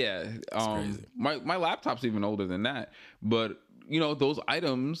 But yeah, my laptop's even older than that. But you know, those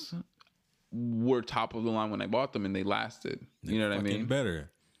items were top of the line when I bought them, and they lasted. You know what I mean?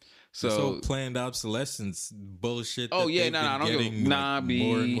 Better. So planned obsolescence bullshit. Oh yeah, I don't give more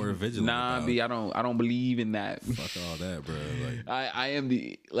and more vigilant. I don't believe in that. Fuck all that, bro. Like, I am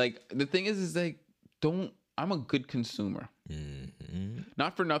the thing is like I'm a good consumer.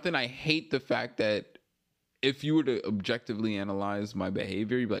 Not for nothing. I hate the fact that if you were to objectively analyze my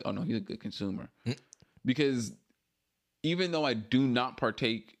behavior, you'd be like, oh no, he's a good consumer. Because even though I do not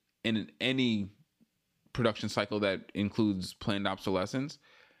partake in any production cycle that includes planned obsolescence,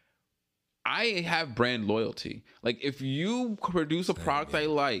 I have brand loyalty. Like, if you produce a product I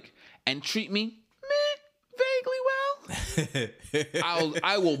like and treat me vaguely well,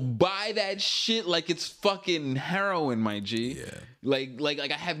 I will buy that shit like it's fucking heroin, my G. Yeah. Like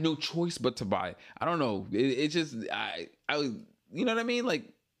I have no choice but to buy. I don't know. It's just I you know what I mean? Like,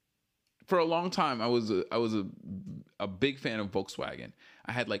 for a long time, I was a big fan of Volkswagen.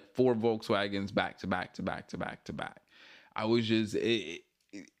 I had like 4 Volkswagens back to back to back to back to back. I was just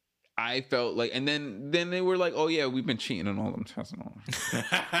I felt like, and then they were like, oh yeah, we've been cheating on all them tests and all.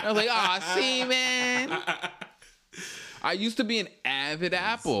 I was like, oh, see, man. I used to be an avid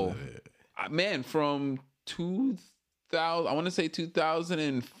Apple. Man, from 2000, I want to say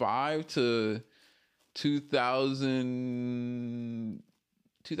 2005 to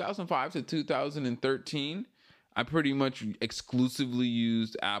 2005 to 2013, I pretty much exclusively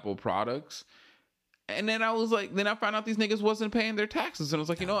used Apple products. And then I was like, then I found out these niggas wasn't paying their taxes, and I was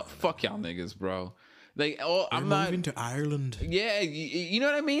like, you know what? Fuck y'all niggas, bro. Like, I'm not moving to Ireland. Yeah, you know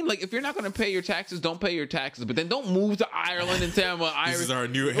what I mean. Like, if you're not gonna pay your taxes, don't pay your taxes. But then don't move to Ireland and say I'm an Irish. This is our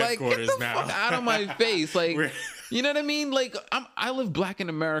new headquarters get the now. Fuck out of my face, like, you know what I mean. Like, I live black in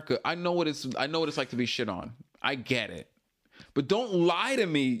America. I know what it's like to be shit on. I get it. but don't lie to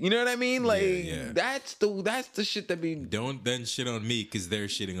me. You know what I mean? Like Yeah. that's the shit that be. Don't then shit on me because they're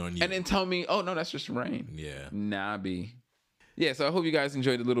shitting on you. And then tell me, oh no, that's just rain. Yeah. Nah, B. Yeah, so I hope you guys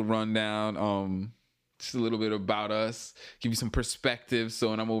enjoyed the little rundown. Just a little bit about us, give you some perspective. So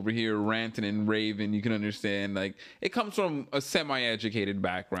when I'm over here ranting and raving, you can understand, like, it comes from a semi-educated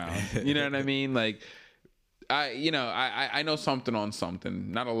background. You know what I mean? Like, I know something on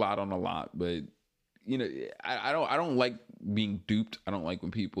something, not a lot on a lot, but you know, I don't like being duped. I don't like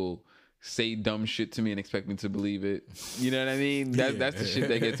when people say dumb shit to me and expect me to believe it. You know what I mean? That's the shit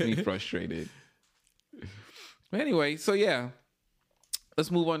that gets me frustrated. But anyway, so yeah. Let's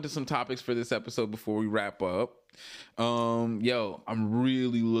move on to some topics for this episode before we wrap up. Yo, I'm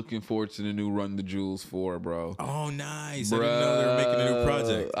really looking forward to the new Run the Jewels 4, bro. Oh, nice. Bruh. I didn't know they were making a new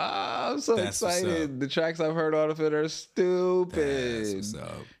project. I'm so excited. The tracks I've heard out of it are stupid. That's what's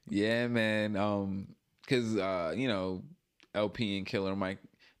up. Yeah, man. Because, you know, LP and Killer Mike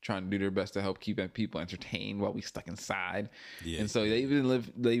trying to do their best to help keep people entertained while we stuck inside. Yeah. And so they've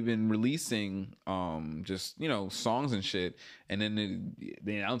been releasing just, you know, songs and shit. And then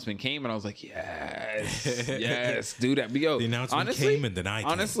the announcement came and I was like, yes, do that. But yo, the announcement came and then I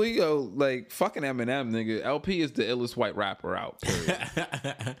came. Honestly, yo, like fucking Eminem, nigga. LP is the illest white rapper out.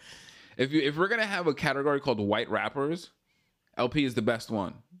 If we're gonna have a category called white rappers, LP is the best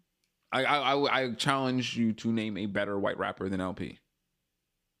one. I challenge you to name a better white rapper than LP.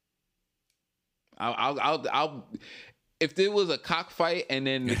 I'll if there was a cockfight and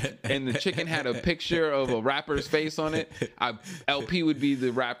then the chicken had a picture of a rapper's face on it, LP would be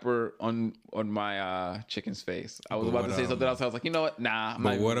the rapper on my chicken's face. I was about to say something else. I was like, you know what? Nah.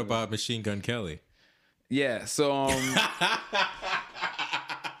 But what about Machine Gun Kelly? Yeah. So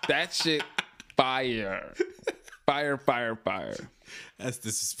that shit fire. That's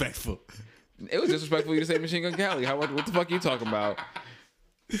disrespectful. It was disrespectful you to say Machine Gun Kelly. What the fuck are you talking about?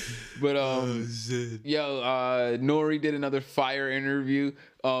 But Nori did another fire interview.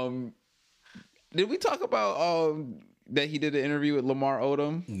 Did we talk about that he did an interview with Lamar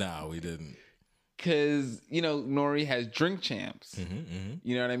Odom? No, we didn't. Cause you know Nori has Drink Champs.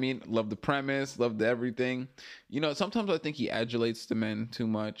 You know what I mean? Love the premise, love the everything. You know, sometimes I think he adulates the men too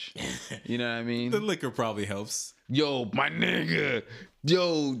much. You know what I mean? The liquor probably helps. Yo, my nigga.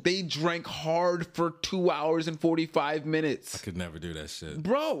 Yo, they drank hard for 2 hours and 45 minutes. I could never do that shit.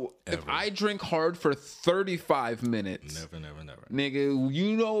 Bro, ever. If I drink hard for 35 minutes. Never. Nigga,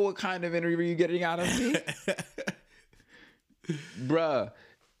 you know what kind of interview you're getting out of me? Bruh.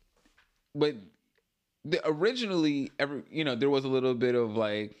 But originally, there was a little bit of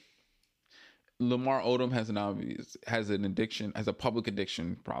like, Lamar Odom has a public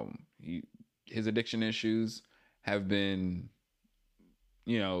addiction problem. His addiction issues have been,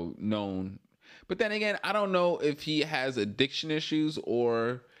 known. But then again, I don't know if he has addiction issues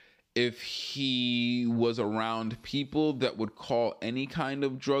or if he was around people that would call any kind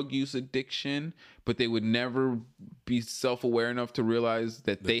of drug use addiction, but they would never be self-aware enough to realize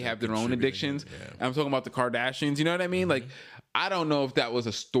that they have their own addictions. Yeah. I'm talking about the Kardashians. You know what I mean? Mm-hmm. Like, I don't know if that was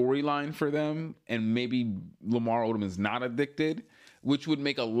a storyline for them and maybe Lamar Odom is not addicted, which would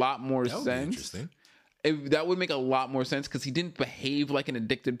make a lot more sense. Would be interesting. That would make a lot more sense because he didn't behave like an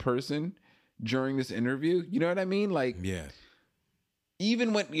addicted person during this interview. You know what I mean? Like, yeah.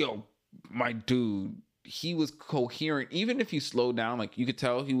 Even when, my dude, he was coherent. Even if you slowed down, like you could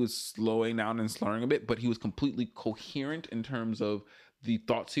tell he was slowing down and slurring a bit, but he was completely coherent in terms of the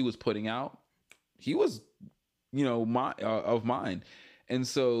thoughts he was putting out. He was, of mine. And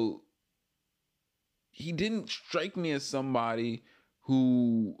so he didn't strike me as somebody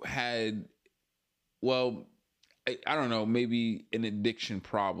who had, I don't know, maybe an addiction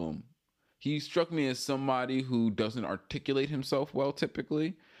problem. He struck me as somebody who doesn't articulate himself well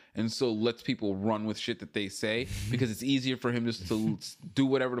typically, and so lets people run with shit that they say because it's easier for him just to do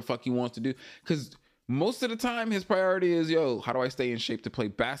whatever the fuck he wants to do. Because most of the time, his priority is, how do I stay in shape to play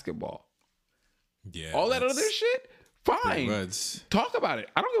basketball? Yeah. All that other shit, fine. Talk about it.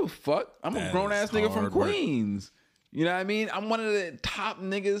 I don't give a fuck. I'm a grown-ass nigga from Queens. You know what I mean? I'm one of the top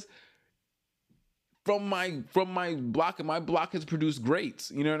niggas from my block, and my block has produced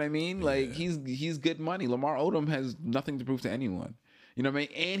greats. You know what I mean? Like, he's good money. Lamar Odom has nothing to prove to anyone. You know what I mean?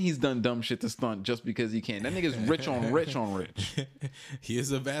 And he's done dumb shit to stunt just because he can. That nigga's rich on rich on rich. He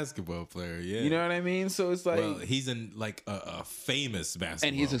is a basketball player, yeah. You know what I mean? So it's like, well, he's in like a famous basketball player.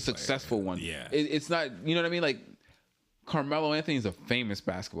 And he's a successful one. Yeah. It's not, you know what I mean? Like, Carmelo Anthony is a famous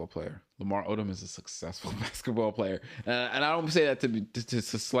basketball player. Lamar Odom is a successful basketball player. And I don't say that to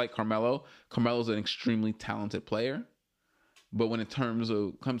slight Carmelo. Carmelo's an extremely talented player. But when it comes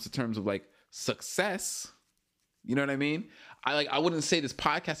to terms of like success, you know what I mean? I wouldn't say this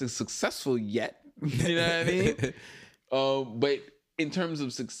podcast is successful yet. You know what I mean? But in terms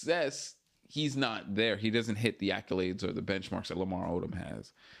of success, he's not there. He doesn't hit the accolades or the benchmarks that Lamar Odom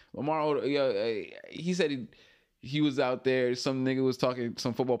has. Lamar Odom, he said he was out there. Some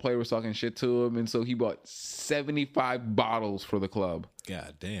football player was talking shit to him, and so he bought 75 bottles for the club.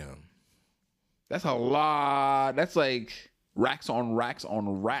 God damn. That's a lot. That's like racks on racks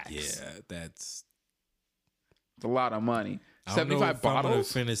on racks. Yeah, that's a lot of money. I don't know 75 if I'm gonna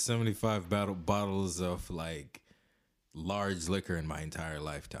bottles. finish 75 bottles of like large liquor in my entire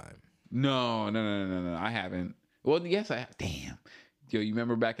lifetime. No. I haven't. Well, yes, I have. Damn. Yo, you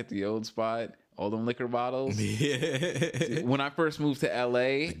remember back at the old spot, all them liquor bottles? Yeah. When I first moved to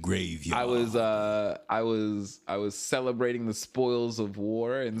LA, The graveyard. I was celebrating the spoils of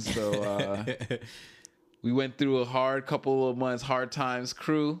war, and so we went through a couple of months, hard times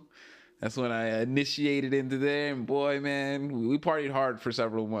crew. That's when I initiated into there, and boy, man, we partied hard for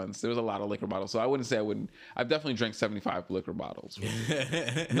several months. There was a lot of liquor bottles, so I wouldn't say I wouldn't. I've definitely drank 75 liquor bottles.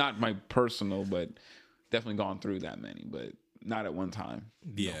 Not my personal, but definitely gone through that many, but not at one time.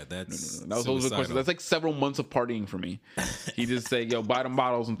 Yeah, No. that's That was always the question. That's like several months of partying for me. He just said, "Yo, buy them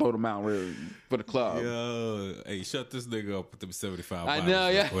bottles and throw them out for the club." Yo, hey, shut this nigga up with them 75 I bottles. know,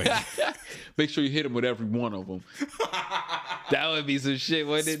 real yeah. quick. Make sure you hit him with every one of them. That would be some shit,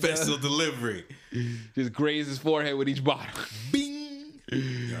 wouldn't it? Special delivery. Just graze his forehead with each bottle. Bing.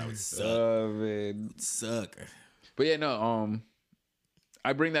 That would suck. Oh man, Suck. but yeah, no.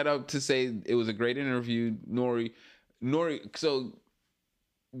 I bring that up to say it was a great interview. Nori. So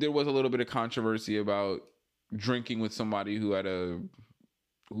there was a little bit of controversy about drinking with somebody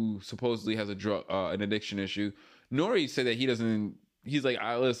who supposedly has an addiction issue. Nori said that he doesn't. He's like,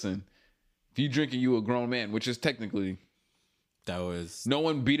 listen, if you drinking, you a grown man, which is technically. That was No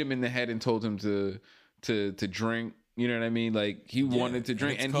one beat him in the head and told him to drink. You know what I mean? Like he wanted to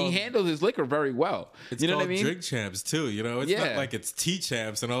drink, and he handled his liquor very well. It's you know called what I mean? Drink Champs too. You know, it's not like it's Tea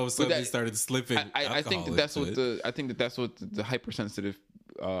Champs, and all of a sudden they started slipping. I think that's what the hypersensitive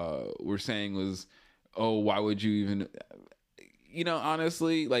were saying was, oh, why would you even? You know,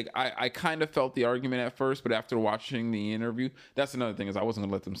 honestly, like I kind of felt the argument at first, but after watching the interview, that's another thing is I wasn't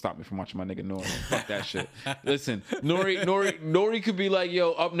gonna let them stop me from watching my nigga Nori. Fuck that shit. Listen, Nori could be like,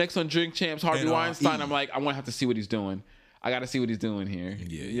 yo, up next on Drink Champs, Harvey Weinstein. I'm like, I want to have to see what he's doing. I got to see what he's doing here.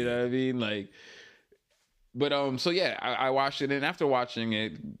 Yeah, you know what I mean? Like, but so yeah, I watched it, and after watching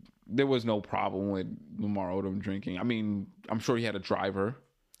it, there was no problem with Lamar Odom drinking. I mean, I'm sure he had a driver.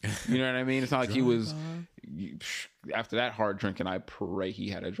 You know what I mean? It's not like he was. After that hard drinking, I pray he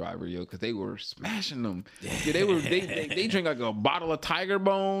had a driver, yo, because they were smashing them. Yeah, they drink like a bottle of Tiger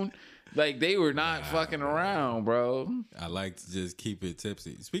Bone. Like they were not fucking around, bro. I like to just keep it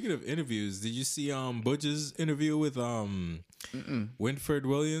tipsy. Speaking of interviews, did you see Butch's interview with Winford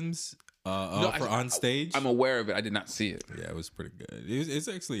Williams for On Stage? I'm aware of it. I did not see it. Yeah, it was pretty good. It's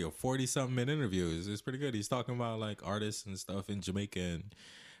actually a 40-something minute interview. It's pretty good. He's talking about like artists and stuff in Jamaica and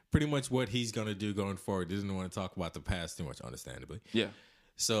pretty much what he's gonna do going forward. He doesn't want to talk about the past too much, understandably. Yeah.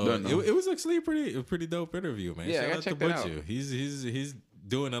 So it was actually a pretty dope interview, man. Yeah, Shout I out check to that Butcher. out. He's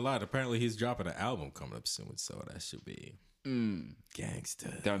doing a lot. Apparently, he's dropping an album coming up soon, so that should be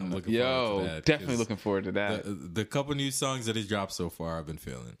gangster. Definitely looking forward to that. The couple new songs that he's dropped so far, I've been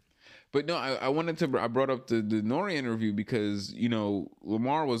feeling. But no, I brought up the Nori interview because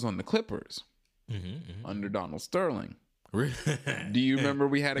Lamar was on the Clippers under Donald Sterling. Do you remember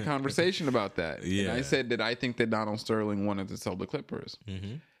we had a conversation about that? Yeah. And I said that I think that Donald Sterling wanted to sell the Clippers.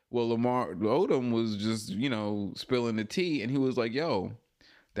 Well, Lamar Odom was just, spilling the tea, and he was like, yo,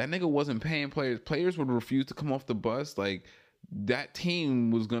 that nigga wasn't paying players. Players would refuse to come off the bus. Like, that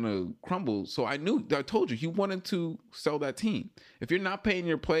team was going to crumble. So I told you, he wanted to sell that team. If you're not paying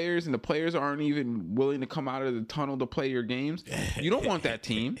your players and the players aren't even willing to come out of the tunnel to play your games, you don't want that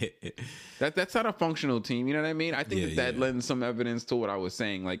team. That's not a functional team. You know what I mean? I think that lends some evidence to what I was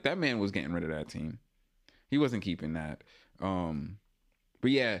saying. Like, that man was getting rid of that team. He wasn't keeping that. But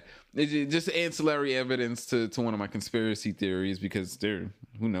yeah, it's just ancillary evidence to one of my conspiracy theories because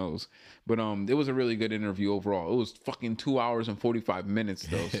who knows. But it was a really good interview overall. It was fucking 2 hours and 45 minutes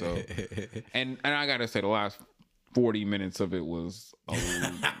though. So and I gotta say the last 40 minutes of it was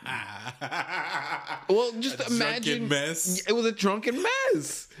well, just imagine mess. It was a drunken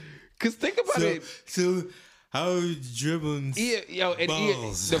mess. Cause think about it. So how dribbling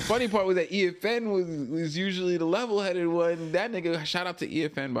balls. The funny part was that EFN was usually the level-headed one. That nigga, shout out to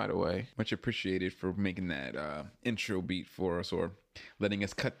EFN, by the way. Much appreciated for making that intro beat for us or letting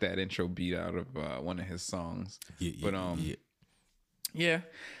us cut that intro beat out of one of his songs. Yeah.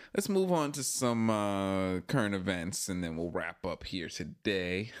 Let's move on to some current events, and then we'll wrap up here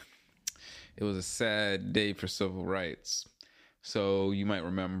today. It was a sad day for civil rights. So you might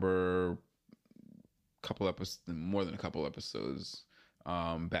remember a couple episodes, more than a couple episodes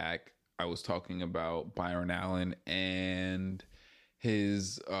back, I was talking about Byron Allen and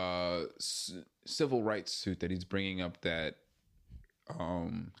his civil rights suit that he's bringing up, that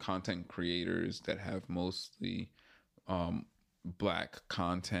content creators that have mostly black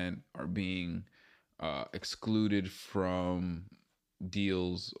content are being excluded from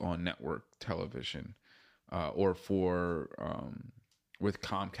deals on network television, or for with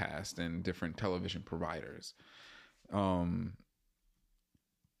Comcast and different television providers.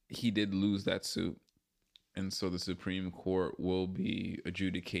 He did lose that suit, and so the Supreme Court will be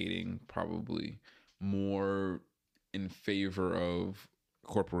adjudicating probably more in favor of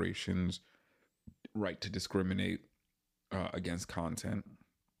corporations' right to discriminate against content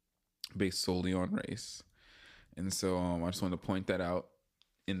based solely on race. And so I just wanted to point that out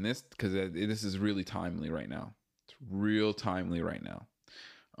in this, because this is really timely right now. It's real timely right now.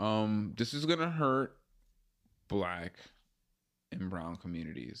 This is gonna hurt Black and brown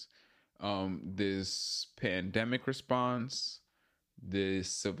communities. This pandemic response, this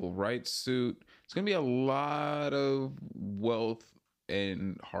civil rights suit, it's going to be a lot of wealth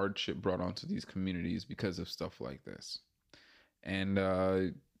and hardship brought onto these communities because of stuff like this. And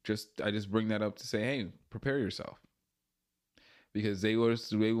I just bring that up to say, hey, prepare yourself, because they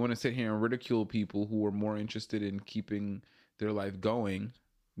want to sit here and ridicule people who are more interested in keeping their life going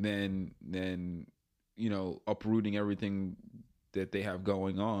than uprooting everything that they have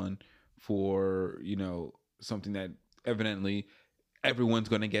going on for something that evidently everyone's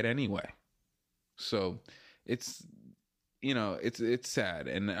going to get anyway. So it's sad,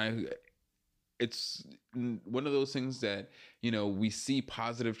 and it's one of those things that we see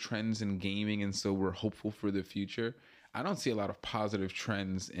positive trends in gaming, and so we're hopeful for the future. I don't see a lot of positive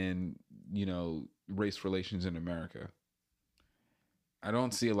trends in race relations in America. I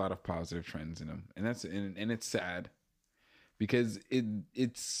don't see a lot of positive trends in them, and it's sad, because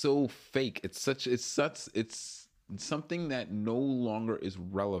it's so fake. It's something that no longer is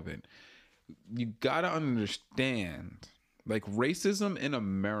relevant. You gotta understand, like, racism in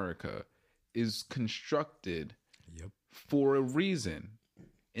America is constructed for a reason.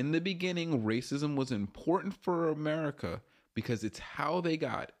 In the beginning, racism was important for America because it's how they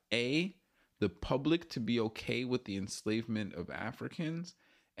got the public to be okay with the enslavement of Africans,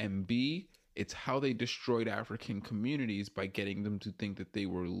 and B, it's how they destroyed African communities by getting them to think that they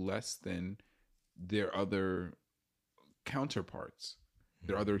were less than their other counterparts,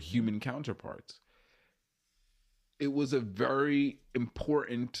 their other human counterparts. It was a very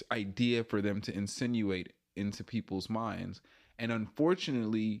important idea for them to insinuate into people's minds. And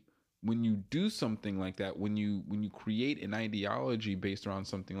unfortunately, when you do something like that, when you create an ideology based around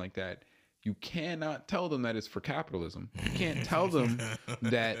something like that, you cannot tell them that it's for capitalism. You can't tell them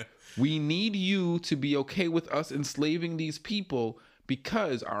that we need you to be okay with us enslaving these people,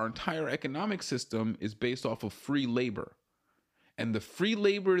 because our entire economic system is based off of free labor. And the free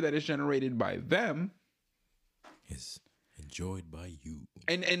labor that is generated by them is enjoyed by you.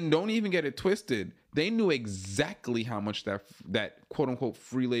 And don't even get it twisted. They knew exactly how much that quote unquote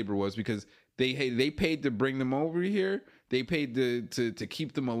free labor was, because they paid to bring them over here. They paid to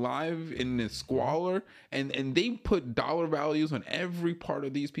keep them alive in the squalor, and they put dollar values on every part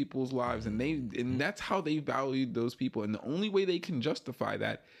of these people's lives, and that's how they valued those people. And the only way they can justify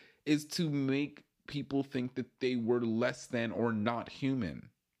that is to make people think that they were less than or not human.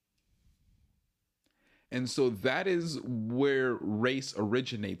 And so that is where race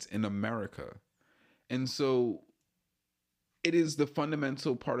originates in America. And so it is the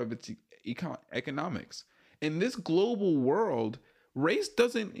fundamental part of its economics. In this global world, race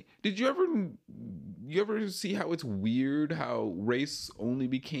doesn't... Did you ever see how it's weird how race only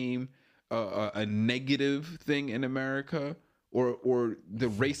became a negative thing in America? Or the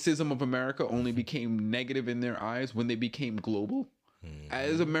racism of America only became negative in their eyes when they became global?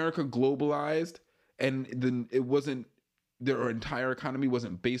 As America globalized, and then it wasn't... Their entire economy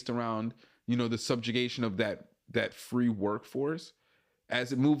wasn't based around, the subjugation of that free workforce.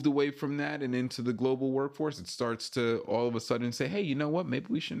 As it moved away from that and into the global workforce, it starts to all of a sudden say, hey, you know what? Maybe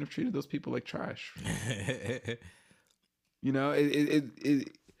we shouldn't have treated those people like trash.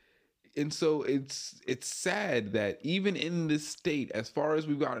 And so it's sad that even in this state, as far as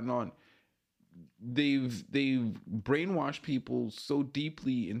we've gotten on, they've brainwashed people so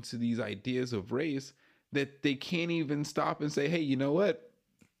deeply into these ideas of race that they can't even stop and say, hey, you know what?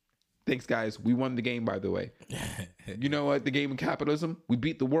 Thanks, guys. We won the game, by the way. You know what? The game of capitalism, we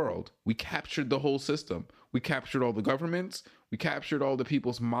beat the world. We captured the whole system. We captured all the governments. We captured all the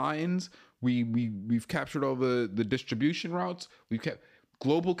people's minds. We've captured all the distribution routes. We've kept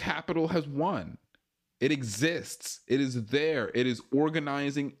global capital has won. It exists. It is there. It is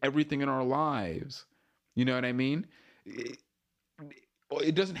organizing everything in our lives. You know what I mean?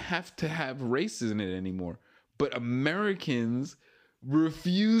 It doesn't have to have races in it anymore. But Americans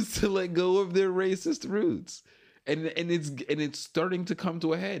refuse to let go of their racist roots. And it's starting to come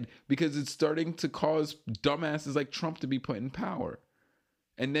to a head because it's starting to cause dumbasses like Trump to be put in power.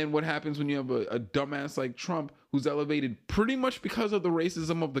 And then what happens when you have a dumbass like Trump who's elevated pretty much because of the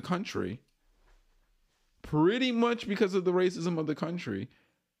racism of the country? Pretty much because of the racism of the country.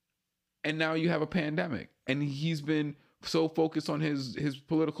 And now you have a pandemic. And he's been so focused on his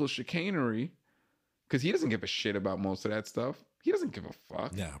political chicanery because he doesn't give a shit about most of that stuff. He doesn't give a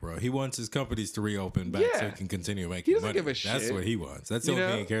fuck. Yeah, bro. He wants his companies to reopen back so he can continue making he doesn't money. Give a shit. That's what he wants. That's the only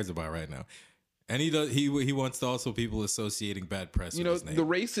thing he cares about right now. And he wants to also people associating bad press with his name. The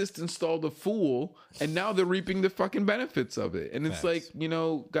racists installed a fool, and now they're reaping the fucking benefits of it. And it's like,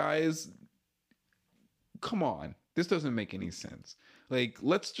 guys, come on. This doesn't make any sense. Like,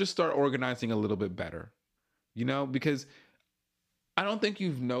 let's just start organizing a little bit better. Because I don't think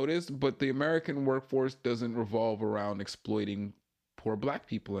you've noticed, but the American workforce doesn't revolve around exploiting poor black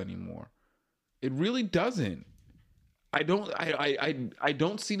people anymore. It really doesn't. I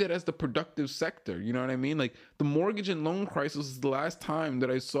don't see that as the productive sector. You know what I mean? Like, the mortgage and loan crisis is the last time that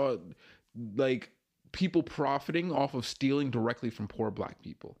I saw like people profiting off of stealing directly from poor black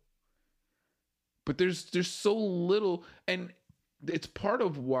people. But there's so little, and it's part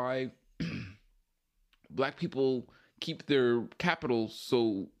of why black people keep their capital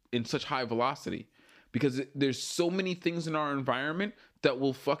so in such high velocity, because there's so many things in our environment that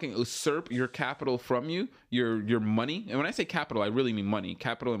will fucking usurp your capital from you, your money. And when I say capital, I really mean money.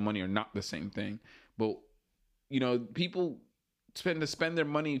 Capital and money are not the same thing. But people spend their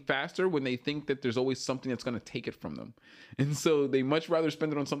money faster when they think that there's always something that's going to take it from them, and so they much rather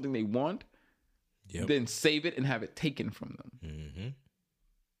spend it on something they want than save it and have it taken from them. Mm-hmm.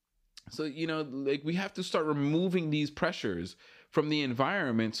 So, we have to start removing these pressures from the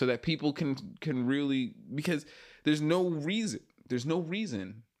environment so that people can really, because there's no reason.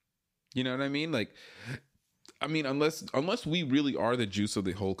 You know what I mean? Like, unless we really are the juice of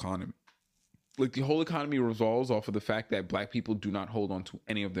the whole economy. Like, the whole economy revolves off of the fact that black people do not hold on to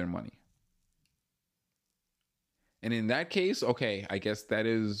any of their money. And in that case, okay, I guess that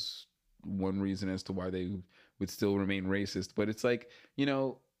is one reason as to why they would still remain racist. But it's like,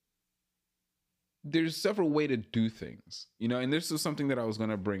 there's several ways to do things, and this is something that I was going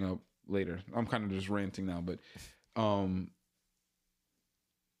to bring up later. I'm kind of just ranting now, but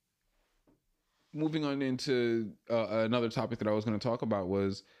moving on into another topic that I was going to talk about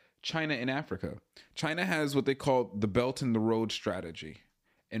was China and Africa. China has what they call the Belt and the Road strategy,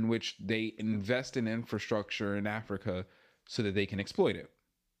 in which they invest in infrastructure in Africa so that they can exploit it,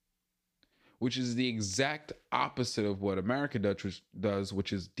 which is the exact opposite of what America does,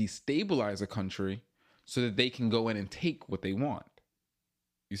 which is destabilize a country so that they can go in and take what they want.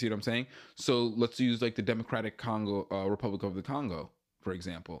 You see what I'm saying? So let's use like the Democratic Republic of the Congo, for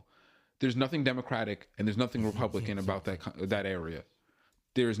example. There's nothing democratic and there's nothing Republican about that area.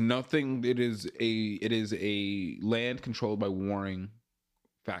 There's nothing. It is a land controlled by warring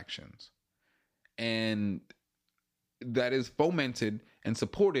factions, and that is fomented and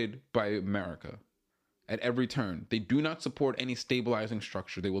supported by America at every turn. They do not support any stabilizing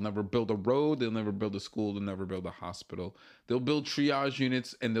structure. They will never build a road. They'll never build a school. They'll never build a hospital. They'll build triage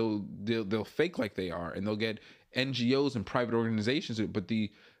units, and they'll fake like they are, and they'll get NGOs and private organizations. But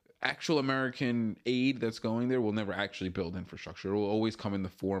the actual American aid that's going there will never actually build infrastructure. It will always come in the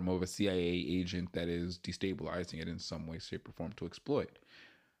form of a CIA agent that is destabilizing it in some way, shape, or form to exploit.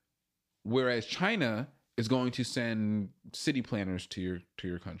 Whereas China is going to send city planners to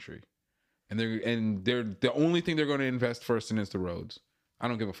your country, and they're the only thing they're going to invest first in is the roads. I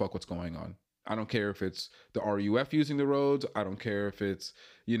don't give a fuck what's going on. I don't care if it's the RUF using the roads. I don't care if it's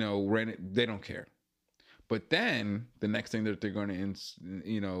they don't care. But then the next thing that they're going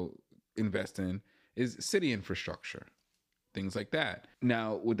to invest in is city infrastructure, things like that.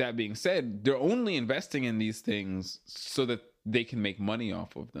 Now, with that being said, they're only investing in these things so that they can make money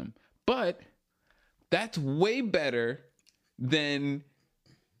off of them. But that's way better than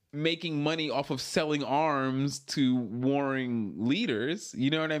making money off of selling arms to warring leaders. You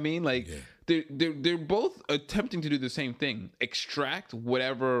know what I mean? Like, they're both attempting to do the same thing: extract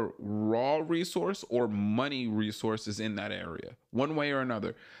whatever raw resource or money resources in that area, one way or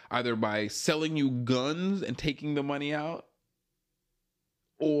another, either by selling you guns and taking the money out,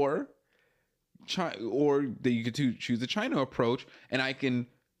 or that you could choose the China approach, and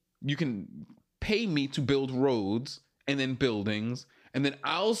you can pay me to build roads and then buildings, and then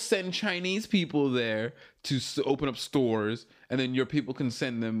I'll send Chinese people there to open up stores, and then your people can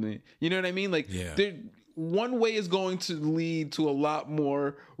send them. You know what I mean? Like, one way is going to lead to a lot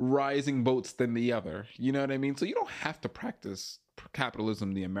more rising boats than the other. You know what I mean? So you don't have to practice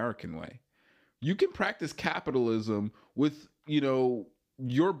capitalism the American way. You can practice capitalism with,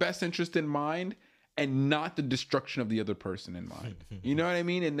 your best interest in mind and not the destruction of the other person in mind. You know what I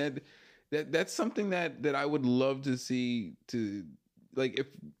mean? And that's something that I would love to see. To like,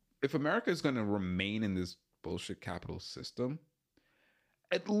 if America is going to remain in this bullshit capitalist system,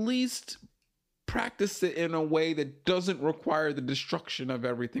 at least practice it in a way that doesn't require the destruction of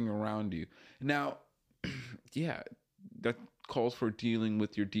everything around you. Now, yeah, that calls for dealing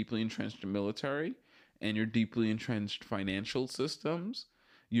with your deeply entrenched military and your deeply entrenched financial systems,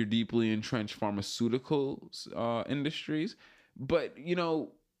 your deeply entrenched pharmaceutical industries. But,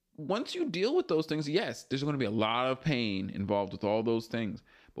 once you deal with those things, yes, there's going to be a lot of pain involved with all those things.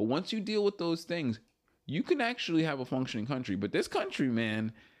 But once you deal with those things, you can actually have a functioning country. But this country,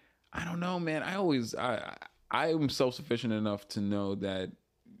 man, I don't know, man. I am self-sufficient enough to know that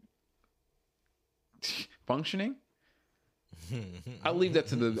functioning, I'll leave that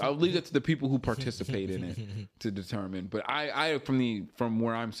to the people who participate in it to determine. But I from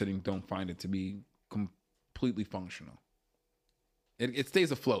where I'm sitting, don't find it to be completely functional. It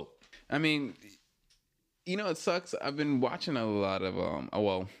stays afloat. I mean, it sucks. I've been watching a lot of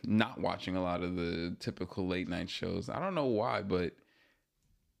not watching a lot of the typical late night shows. I don't know why, but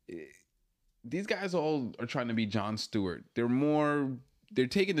these guys all are trying to be Jon Stewart. They're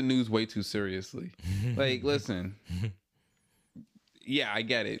taking the news way too seriously. Like, listen. Yeah, I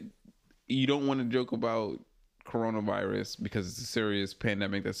get it. You don't want to joke about coronavirus because it's a serious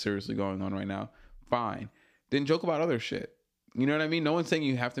pandemic that's seriously going on right now. Fine. Then joke about other shit. You know what I mean? No one's saying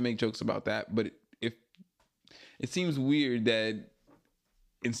you have to make jokes about that, but if it seems weird that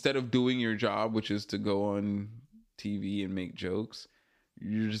instead of doing your job, which is to go on TV and make jokes,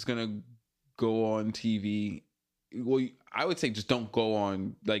 you're just going to go on TV. Well, I would say just don't go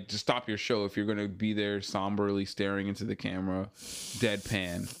on, just stop your show if you're going to be there somberly staring into the camera,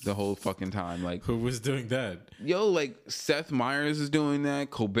 deadpan the whole fucking time. Like, who was doing that? Seth Meyers is doing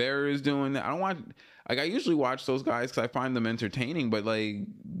that. Colbert is doing that. I usually watch those guys because I find them entertaining, but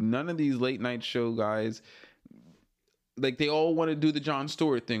none of these late night show guys, they all want to do the Jon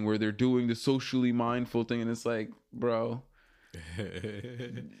Stewart thing where they're doing the socially mindful thing. And it's like, bro,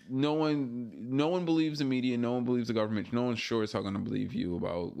 no one believes the media. No one believes the government. No one's sure as hell going to believe you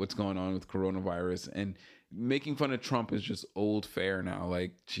about what's going on with coronavirus. And making fun of Trump is just old fare now.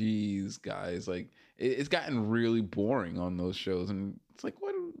 Geez, guys, it's gotten really boring on those shows. And it's like,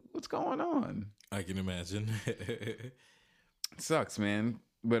 what's going on? I can imagine. It sucks, man.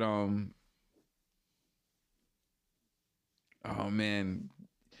 But oh man,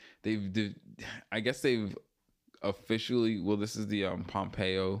 I guess they've officially, this is the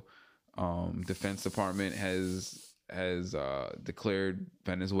Pompeo Defense Department has declared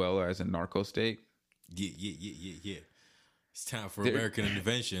Venezuela as a narco state. Yeah. It's time for American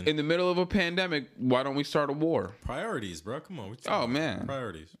intervention. In the middle of a pandemic, why don't we start a war? Priorities, bro. Come on. Oh, man.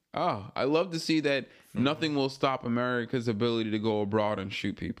 Priorities. Oh, I love to see that nothing will stop America's ability to go abroad and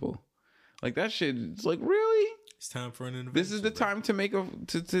shoot people. That shit, it's really? It's time for an intervention. This is the time to make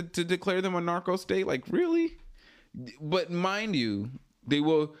to declare them a narco state? Really? But mind you,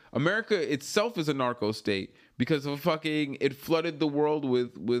 America itself is a narco state because of it flooded the world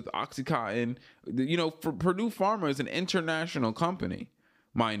with Oxycontin. Purdue Pharma is an international company,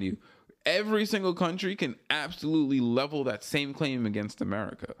 mind you. Every single country can absolutely level that same claim against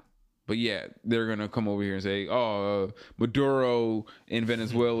America. But yeah, they're going to come over here and say, Maduro in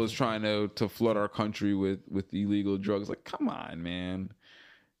Venezuela is trying to flood our country with illegal drugs. Come on, man.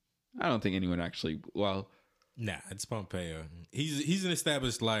 I don't think anyone actually, nah, it's Pompeo. He's an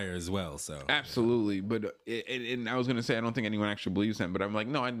established liar as well, so. Absolutely. But, and I was going to say, I don't think anyone actually believes him, but I'm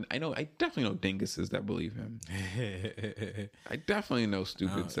no, I definitely know dinguses that believe him. I definitely know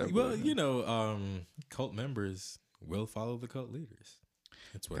stupids that believe him. Cult members will follow the cult leaders.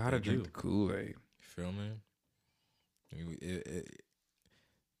 That's what Gotta they drink do. the Kool-Aid. You feel me?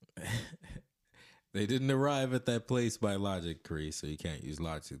 They didn't arrive at that place by logic, Chris, so you can't use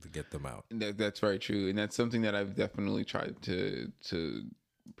logic to get them out. That's very true, and that's something that I've definitely tried to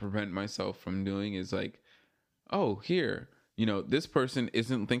prevent myself from doing is like, oh, here, this person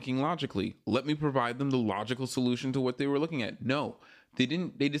isn't thinking logically. Let me provide them the logical solution to what they were looking at. No, they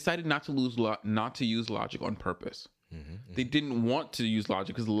didn't. They decided not to use logic on purpose. They didn't want to use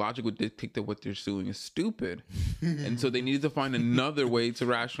logic because logic would dictate that what they're doing is stupid. And so they needed to find another way to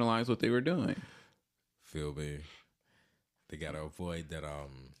rationalize what they were doing. Feel me? They got to avoid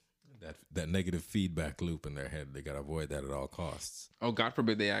that negative feedback loop in their head. They got to avoid that at all costs. Oh, God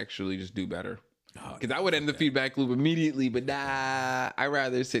forbid they actually just do better. Because I would end the feedback loop immediately, but nah, I'd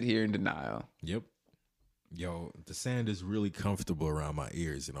rather sit here in denial. Yep. Yo, the sand is really comfortable around my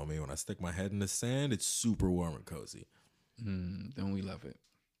ears. You know what I mean? When I stick my head in the sand, it's super warm and cozy. Don't we love it?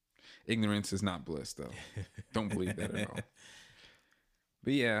 Ignorance is not bliss, though. Don't believe that at all.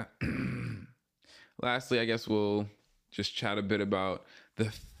 But yeah, lastly, I guess we'll just chat a bit about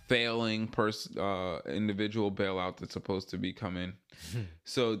the failing individual bailout that's supposed to be coming.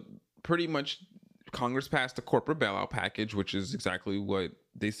 So pretty much Congress passed a corporate bailout package, which is exactly what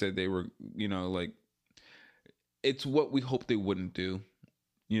they said they were, it's what we hope they wouldn't do,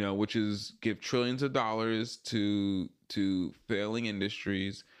 which is give trillions of dollars to failing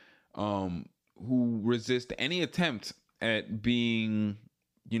industries who resist any attempt at being,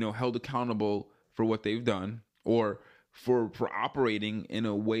 held accountable for what they've done or for operating in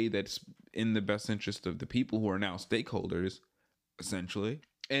a way that's in the best interest of the people who are now stakeholders, essentially.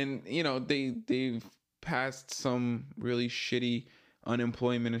 And, they've passed some really shitty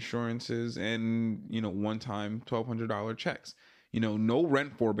unemployment insurances and, one-time $1,200 checks. No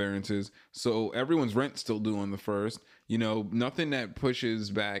rent forbearances. So everyone's rent's still due on the 1st. Nothing that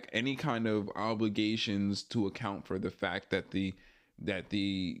pushes back any kind of obligations to account for the fact that the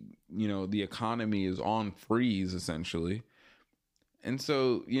economy is on freeze, essentially. And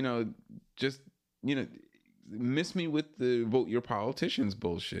so, miss me with the vote your politicians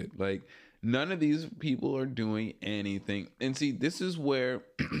bullshit. Like, none of these people are doing anything. And see, this is where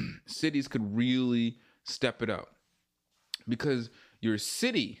cities could really step it up, because your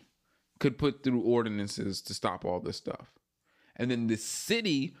city could put through ordinances to stop all this stuff. And then the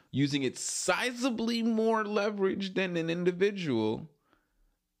city, using its sizably more leverage than an individual,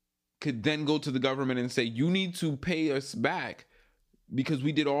 could then go to the government and say, you need to pay us back because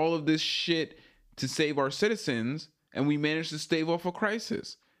we did all of this shit to save our citizens and we managed to stave off a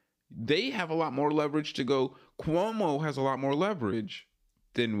crisis. They have a lot more leverage to go. Cuomo has a lot more leverage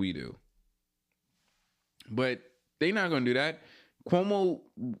than we do. But they're not going to do that. Cuomo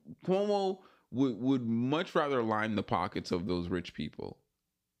would much rather line the pockets of those rich people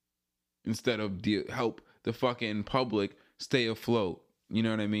instead of help the fucking public stay afloat. You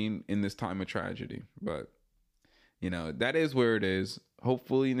know what I mean? In this time of tragedy. But, that is where it is.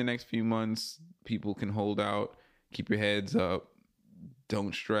 Hopefully in the next few months, people can hold out, keep your heads up,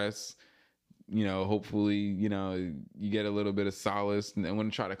 don't stress. Hopefully, you get a little bit of solace. And I'm going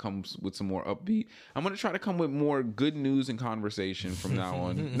to try to come with some more upbeat. I'm going to try to come with more good news and conversation from now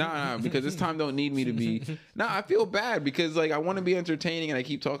on. Nah, because this time don't need me to be. I feel bad because I want to be entertaining and I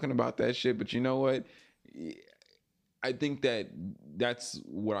keep talking about that shit. But you know what? I think that's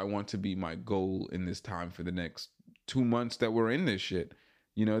what I want to be my goal in this time for the next 2 months that we're in this shit.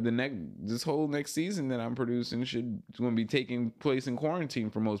 This whole next season that I'm producing going to be taking place in quarantine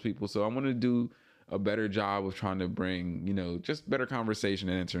for most people. So I'm going to do a better job of trying to bring, just better conversation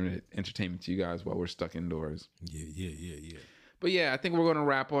and entertainment to you guys while we're stuck indoors. Yeah. But yeah, I think we're going to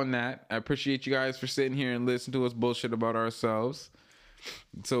wrap on that. I appreciate you guys for sitting here and listening to us bullshit about ourselves.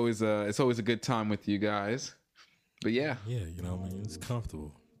 It's always a good time with you guys. But yeah. Yeah, it's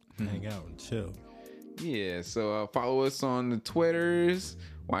comfortable. Hang out and chill. Yeah, so follow us on the Twitters.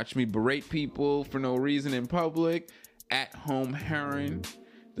 Watch me berate people for no reason in public. At Home Heron.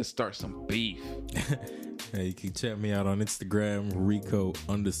 Let's start some beef. Hey, you can check me out on Instagram, Rico_G-Sound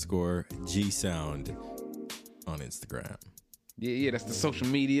on Instagram. Yeah, that's the social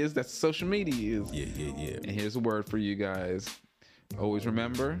medias. Yeah. And here's a word for you guys. Always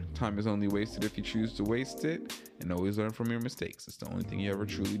remember, time is only wasted if you choose to waste it, and always learn from your mistakes. It's the only thing you ever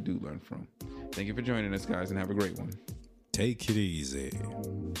truly do learn from. Thank you for joining us, guys, and have a great one. Take it easy.